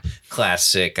like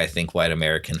classic, I think, white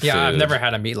American food. Yeah, I've never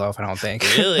had a meatloaf, I don't think.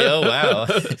 Really? Oh, wow.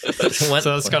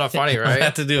 So it's kind of funny, right? We'll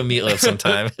have to do a meatloaf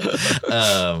sometime.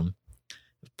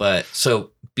 But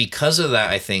so because of that,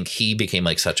 I think he became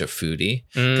like such a foodie.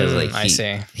 Because like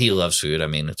he loves food. I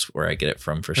mean, it's where I get it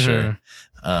from for sure.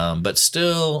 But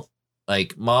still,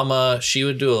 like mama, she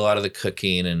would do a lot of the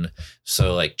cooking, and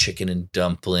so like chicken and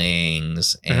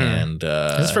dumplings and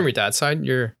Is this from your dad's side?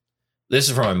 This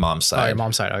is from my mom's side. Oh, your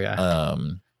mom's side.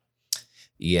 Okay.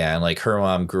 Yeah, and like her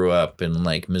mom grew up in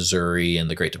like Missouri in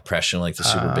the Great Depression, like the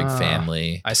super big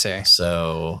family. I see.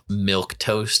 So milk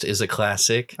toast is a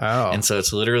classic. Oh. And so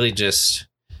it's literally just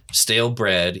stale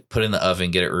bread, put in the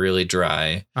oven, get it really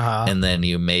dry, and then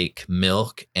you make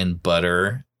milk and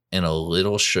butter and a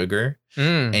little sugar,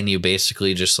 and you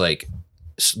basically just like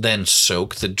then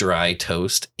soak the dry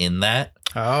toast in that.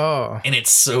 Oh, and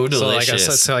it's so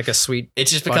delicious. So like a sweet. It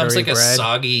just becomes like bread. a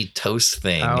soggy toast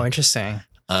thing. Oh, interesting.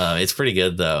 It's pretty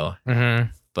good though.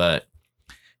 But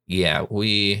yeah,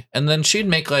 and then she'd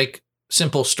make like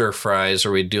simple stir fries,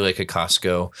 or we'd do like a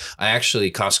Costco.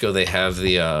 Costco, they have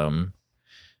the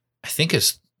I think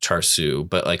it's char siu,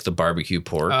 but like the barbecue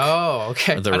pork. Oh,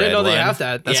 okay. I didn't know they have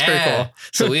that. That's pretty cool.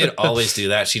 So we'd always do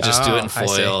that. She'd just do it in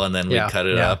foil, and then we'd cut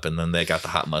it up, and then they got the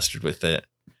hot mustard with it.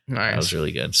 Nice. That was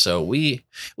really good. So we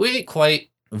ate quite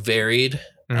varied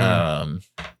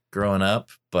growing up,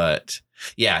 but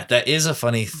yeah, that is a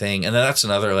funny thing. And then that's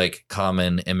another like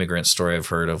common immigrant story I've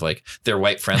heard of, like their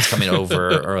white friends coming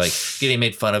over or like getting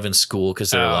made fun of in school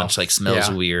because their lunch like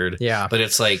smells weird. Yeah. But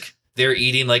it's like they're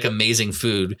eating like amazing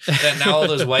food that now all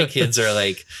those white kids are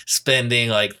like spending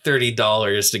like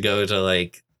 $30 to go to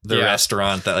like the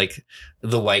restaurant that like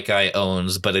the white guy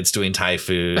owns, but it's doing Thai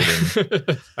food.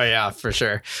 And oh yeah, for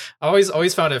sure. I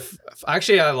always found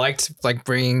I liked like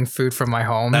bringing food from my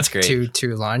home. That's great.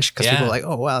 to lunch, because people are like,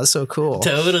 oh wow, that's so cool.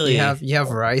 Totally. You have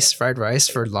fried rice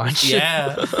for lunch.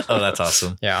 Yeah. Oh, that's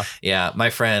awesome. Yeah. Yeah. My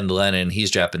friend Lennon,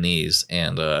 he's Japanese,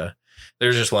 and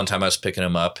there's just one time I was picking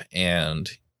him up, and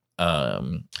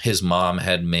his mom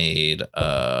had made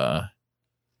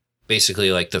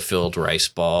basically like the filled rice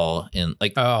ball and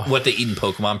like what they eat in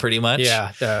Pokemon pretty much.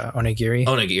 Yeah, the onigiri.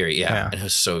 Onigiri, yeah. And it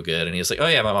was so good. And he was like, oh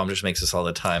yeah, my mom just makes this all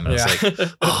the time. And I was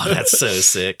like, oh, that's so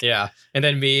sick. Yeah. And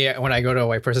then me, when I go to a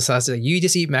white person's house, like, you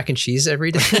just eat mac and cheese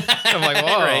every day? I'm like,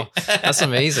 whoa, right. That's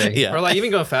amazing. Yeah. Or like even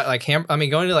going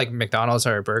going to like McDonald's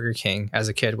or Burger King as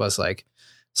a kid was like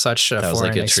such a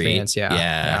foreign experience. Treat.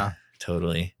 Yeah,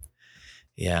 totally.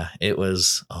 Yeah, it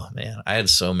was, oh man, I had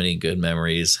so many good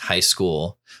memories. High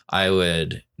school, I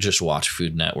would just watch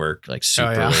Food Network like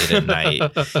super late at night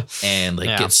and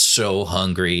like get so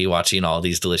hungry watching all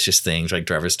these delicious things like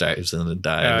Driver's Dives and the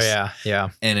Dives. Oh yeah.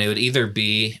 And it would either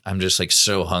be I'm just like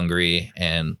so hungry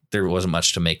and there wasn't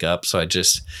much to make up, so I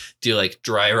just do like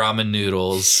dry ramen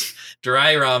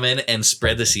and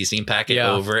spread the seasoning packet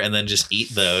over and then just eat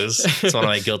those. It's one of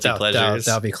my guilty pleasures.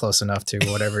 That'll be close enough to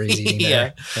whatever he's eating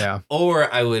there. Yeah.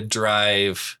 Or I would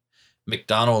drive.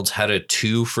 McDonald's had a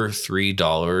 2 for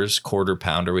 $3 quarter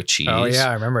pounder with cheese. Oh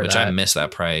yeah, I remember that. Which I missed that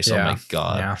price. Yeah. Oh my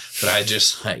God. Yeah. But I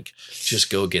just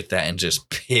go get that and just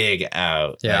pig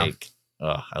out. Yeah. Like,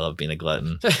 oh, I love being a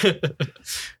glutton.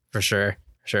 For sure.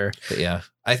 But yeah,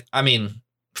 I mean,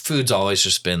 food's always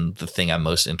just been the thing I'm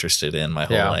most interested in my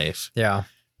whole life. Yeah.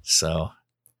 So,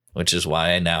 which is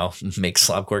why I now make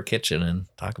Slopcore Kitchen and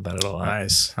talk about it a lot.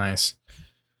 Nice.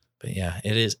 But yeah,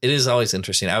 it is always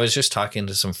interesting. I was just talking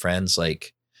to some friends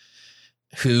like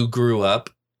who grew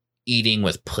up eating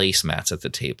with placemats at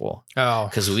the table. Oh,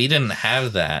 because we didn't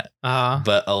have that.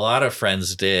 But a lot of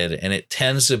friends did. And it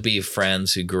tends to be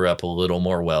friends who grew up a little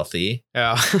more wealthy.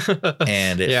 Yeah.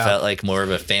 And it felt like more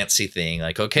of a fancy thing.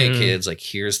 Like, okay, kids, like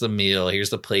here's the meal, here's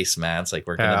the placemats. Like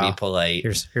we're going to be polite.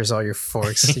 Here's all your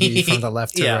forks to eat from the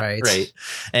left to right. Right.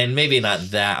 And maybe not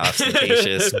that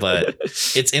ostentatious, but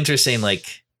it's interesting.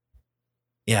 Like,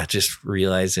 yeah, just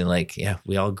realizing like,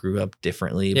 we all grew up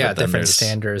differently. Yeah, but different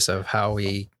standards of how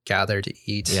we gather to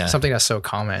eat. Yeah. Something that's so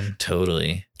common.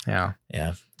 Totally. Yeah.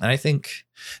 Yeah. And I think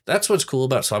that's what's cool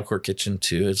about Slopcore Kitchen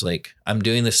too, is like I'm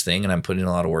doing this thing and I'm putting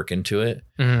a lot of work into it.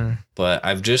 But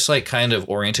I've just like kind of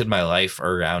oriented my life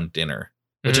around dinner,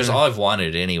 which is all I've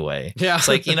wanted anyway. Yeah. It's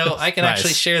like, I can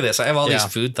actually share this. I have all these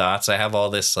food thoughts. I have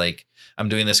all this, like, I'm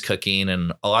doing this cooking,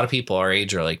 and a lot of people our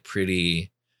age are like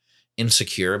pretty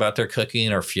insecure about their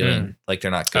cooking or feeling like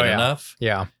they're not good enough.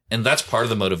 Yeah. And that's part of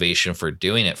the motivation for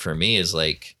doing it for me is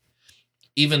like,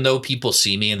 even though people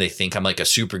see me and they think I'm like a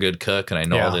super good cook and I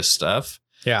know all this stuff.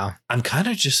 Yeah. I'm kind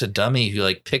of just a dummy who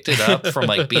like picked it up from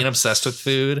like being obsessed with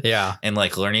food. Yeah. And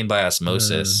like learning by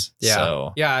osmosis. Yeah.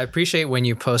 So. Yeah. I appreciate when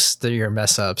you post your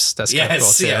mess ups. That's kind of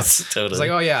cool too. Yes, totally. It's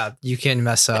like, oh yeah, you can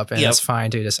mess up and it's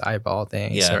fine to just eyeball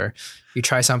things. Yeah. Or you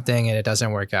try something and it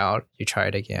doesn't work out, you try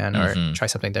it again or try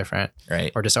something different.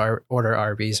 Right. Or just order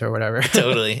Arby's or whatever.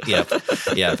 Totally. Yep.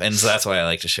 And so that's why I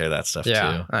like to share that stuff too.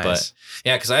 Nice. But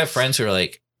yeah, because I have friends who are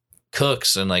like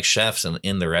cooks and like chefs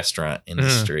in the restaurant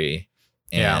industry.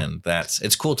 And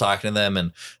it's cool talking to them.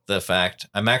 And the fact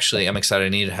I'm excited. I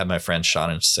need to have my friends Sean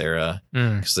and Sarah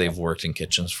because they've worked in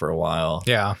kitchens for a while.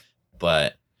 Yeah.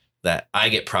 But that I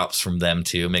get props from them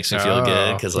too makes me feel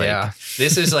good because like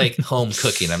this is like home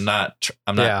cooking. I'm not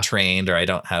trained, or I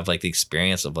don't have like the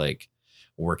experience of like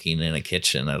working in a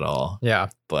kitchen at all. Yeah.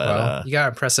 But you got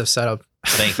an impressive setup.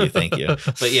 Thank you.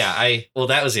 But yeah,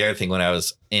 that was the other thing when I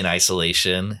was in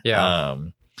isolation. Yeah.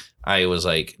 I was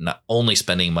like not only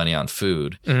spending money on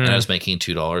food, and I was making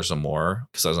 $2 or more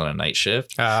because I was on a night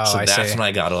shift. Oh, so that's when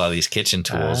I got a lot of these kitchen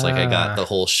tools. Like I got the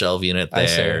whole shelf unit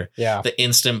there, the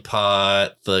Instant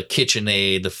Pot, the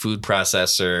KitchenAid, the food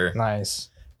processor, nice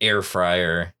air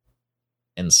fryer,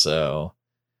 and so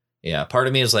part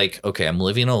of me is like, okay, I'm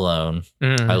living alone.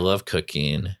 I love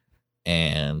cooking,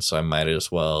 and so I might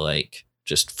as well like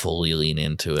just fully lean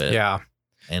into it. Yeah.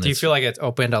 And do you feel like it's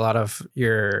opened a lot of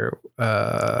your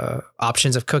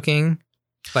options of cooking,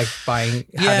 like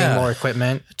having more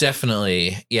equipment?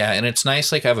 Definitely. Yeah. And it's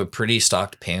nice. Like I have a pretty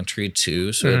stocked pantry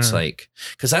too. So it's like,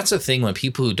 because that's the thing when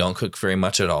people who don't cook very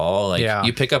much at all, like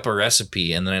you pick up a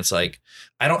recipe and then it's like,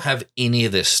 I don't have any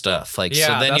of this stuff. Like,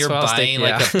 so then you're buying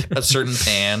like a certain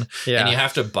pan and you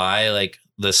have to buy like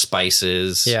the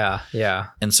spices. Yeah. Yeah.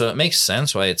 And so it makes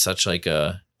sense why it's such like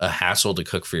a hassle to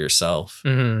cook for yourself.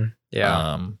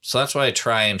 Yeah. So that's why I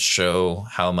try and show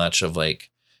how much of like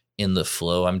in the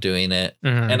flow I'm doing it.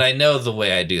 And I know the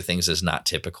way I do things is not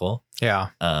typical. Yeah.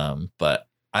 But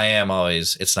I am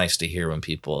always, it's nice to hear when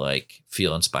people like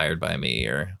feel inspired by me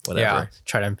or whatever.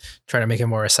 Yeah. Try to make it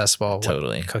more accessible.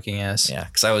 Totally. What cooking is. Yeah.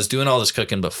 Cause I was doing all this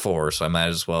cooking before, so I might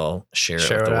as well share it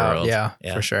with the world. Yeah.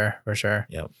 For sure.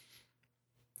 Yep.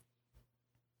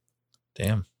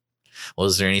 Damn. Well,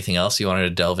 is there anything else you wanted to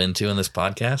delve into in this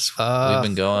podcast? We've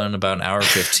been going about an hour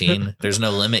 15. There's no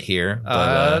limit here.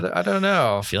 But, I don't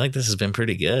know. I feel like this has been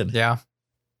pretty good. Yeah.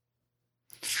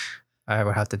 I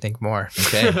would have to think more.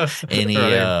 Okay.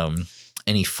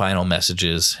 Any final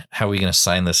messages? How are we going to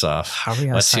sign this off? How are we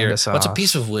going to sign this off? What's a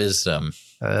piece of wisdom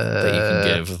that you can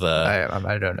give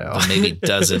I don't know. the maybe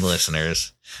dozen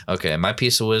listeners? Okay. My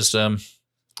piece of wisdom,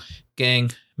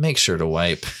 gang, make sure to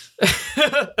wipe.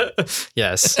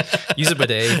 Yes. Use a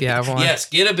bidet if you have one. Yes,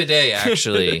 get a bidet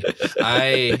actually.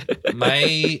 My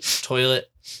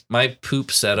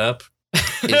poop setup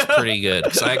is pretty good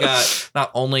because I got,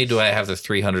 not only do I have the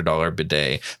 $300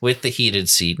 bidet with the heated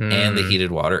seat and the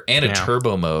heated water and a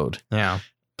turbo mode. Yeah.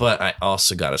 But I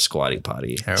also got a squatty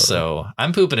potty. So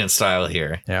I'm pooping in style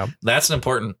here. Yeah. That's an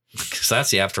important, because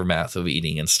that's the aftermath of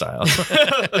eating in style.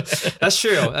 That's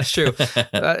true.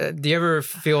 Do you ever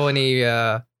feel any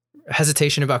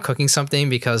hesitation about cooking something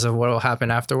because of what will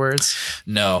happen afterwards?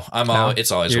 No,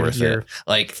 it's always worth it.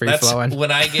 Like that's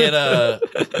when I get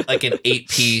like an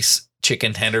 8-piece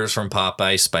chicken tenders from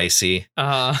Popeye spicy.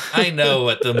 I know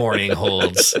what the morning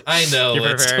holds. I know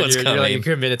what's coming. You're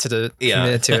committed to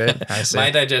it. I see.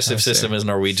 My digestive system is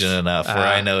Norwegian enough where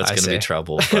I know it's going to be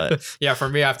trouble. But yeah, for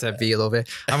me, I have to be a little bit.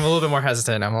 I'm a little bit more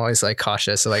hesitant. I'm always like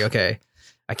cautious. So like, okay,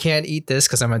 I can't eat this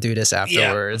because I'm gonna do this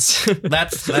afterwards. Yeah,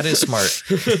 that is smart.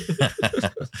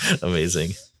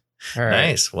 Amazing. All right.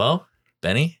 Nice. Well,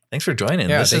 Benny, thanks for joining.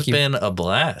 This has been a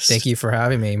blast. Thank you for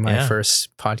having me. My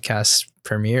first podcast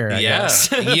premiere. I guess.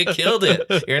 You killed it.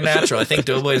 You're natural. I think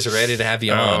Doughboys are ready to have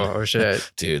you on. Oh shit,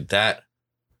 dude,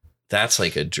 that's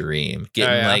like a dream.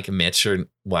 Getting like Mitch or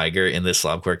Weiger in the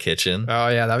Slobcore kitchen. Oh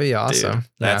yeah, that'd be awesome. Dude,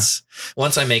 that's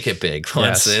once I make it big.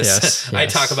 Yes. I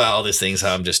talk about all these things,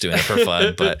 how I'm just doing it for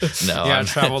fun, but no. Yeah,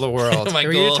 travel the world.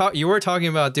 You were talking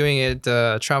about doing it,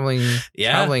 traveling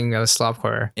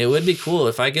Slobcore. It would be cool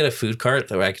if I get a food cart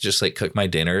that I could just like cook my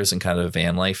dinners and kind of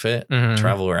van life it,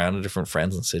 travel around to different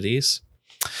friends and cities.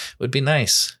 Would be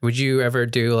nice. Would you ever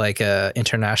do like a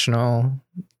international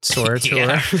tour?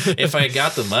 If I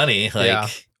got the money,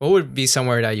 like what would be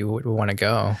somewhere that you would want to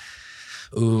go?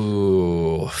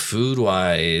 Ooh, food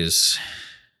wise,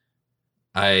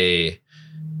 I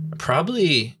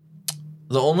probably,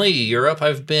 the only Europe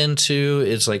I've been to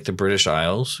is like the British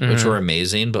Isles, which were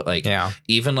amazing, but like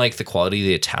even like the quality of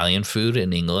the Italian food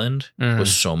in England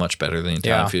was so much better than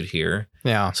Italian food here.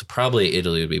 Yeah. So probably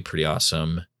Italy would be pretty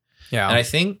awesome. Yeah. And I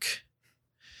think,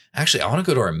 actually, I want to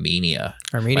go to Armenia.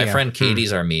 My friend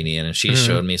Katie's Armenian, and she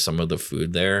showed me some of the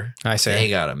food there. I see. They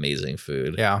got amazing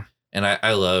food. Yeah. And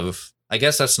I love, I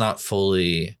guess that's not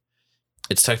fully,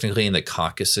 it's technically in the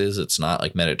Caucasus. It's not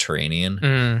like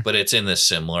Mediterranean, but it's in this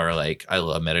similar, like, I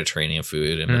love Mediterranean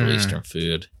food and Middle Eastern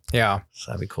food. Yeah.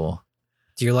 So that'd be cool.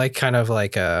 Do you like kind of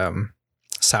like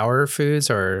sour foods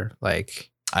or like?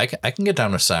 I can get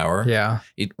down with sour. Yeah.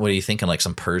 What are you thinking? Like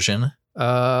some Persian?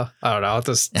 I don't know. I'll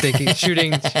just thinking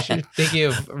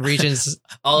of regions,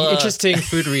 interesting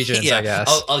food regions. I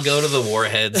guess I'll go to the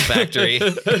Warheads factory.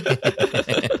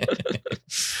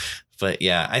 But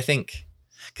yeah, I think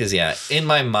because in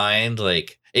my mind,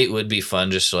 like it would be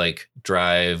fun just to like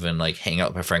drive and like hang out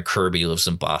with my friend Kirby, who lives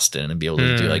in Boston, and be able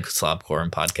to do like slobcore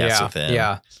and podcasts with him.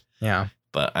 Yeah.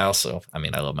 But I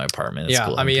love my apartment. It's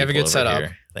cool. I mean, you have a good setup.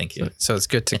 Here. Thank you. So it's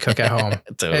good to cook at home.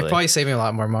 Totally. It'd probably save me a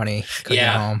lot more money cooking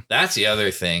at home. That's the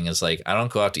other thing is like, I don't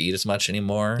go out to eat as much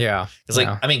anymore. Yeah. It's like,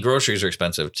 I mean, groceries are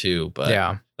expensive too,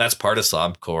 but that's part of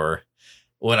slobcore.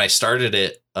 When I started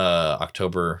it, last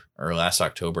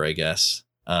October, I guess,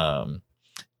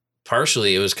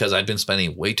 partially it was because I'd been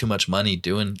spending way too much money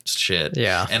doing shit.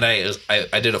 Yeah. And I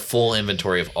did a full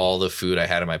inventory of all the food I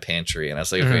had in my pantry. And I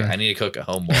was like, okay, I need to cook at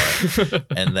home more.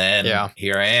 And then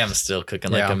here I am still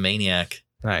cooking like a maniac.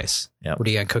 Nice. Yeah. What are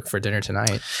you going to cook for dinner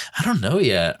tonight? I don't know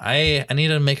yet. I need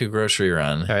to make a grocery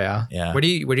run. Oh, yeah. Yeah. Where do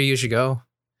you usually go?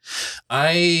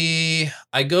 I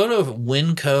go to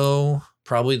Winco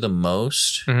probably the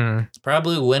most. Mm-hmm.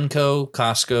 Probably Winco,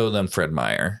 Costco, then Fred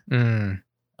Meyer.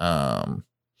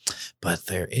 But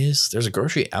there's a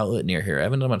grocery outlet near here. I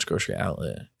haven't done much grocery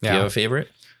outlet. Do you have a favorite?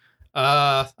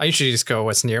 I usually just go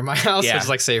what's near my house, which is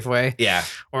like Safeway. Yeah.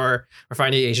 Or if I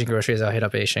need Asian groceries, I'll hit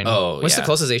up Asian. Oh, what's the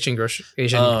closest Asian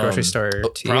grocery store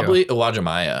to probably you?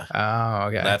 Uwajimaya. Oh,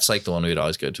 okay. That's like the one we'd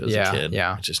always go to as a kid.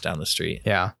 Yeah. Just down the street.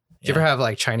 Yeah. Do you ever have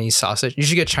like Chinese sausage? You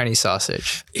should get Chinese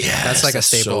sausage. Yeah. That's like a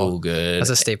staple. So good. That's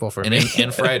a staple for me.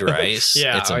 And fried rice.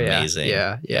 It's amazing.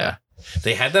 Yeah.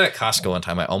 They had that at Costco one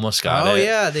time. I almost got it. Oh,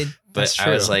 yeah. But I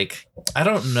was like, I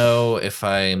don't know if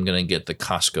I'm going to get the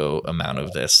Costco amount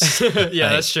of this.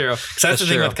 That's true. Because that's the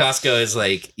thing with Costco is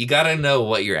like, you got to know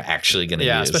what you're actually going to use.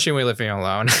 Yeah, especially when you're living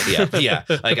alone. Yeah.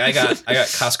 Like I got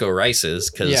Costco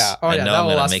rices because I know I'm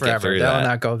going to make it through that. That will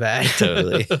not go bad.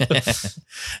 Totally.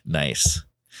 Nice.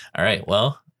 All right.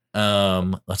 Well,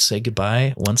 let's say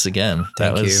goodbye once again.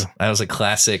 That was a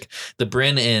classic. The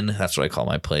Bryn Inn, that's what I call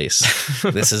my place.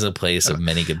 This is a place of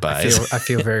many goodbyes. I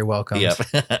feel very welcome. Yep.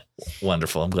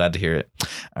 Wonderful. I'm glad to hear it.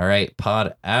 All right,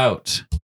 pod out.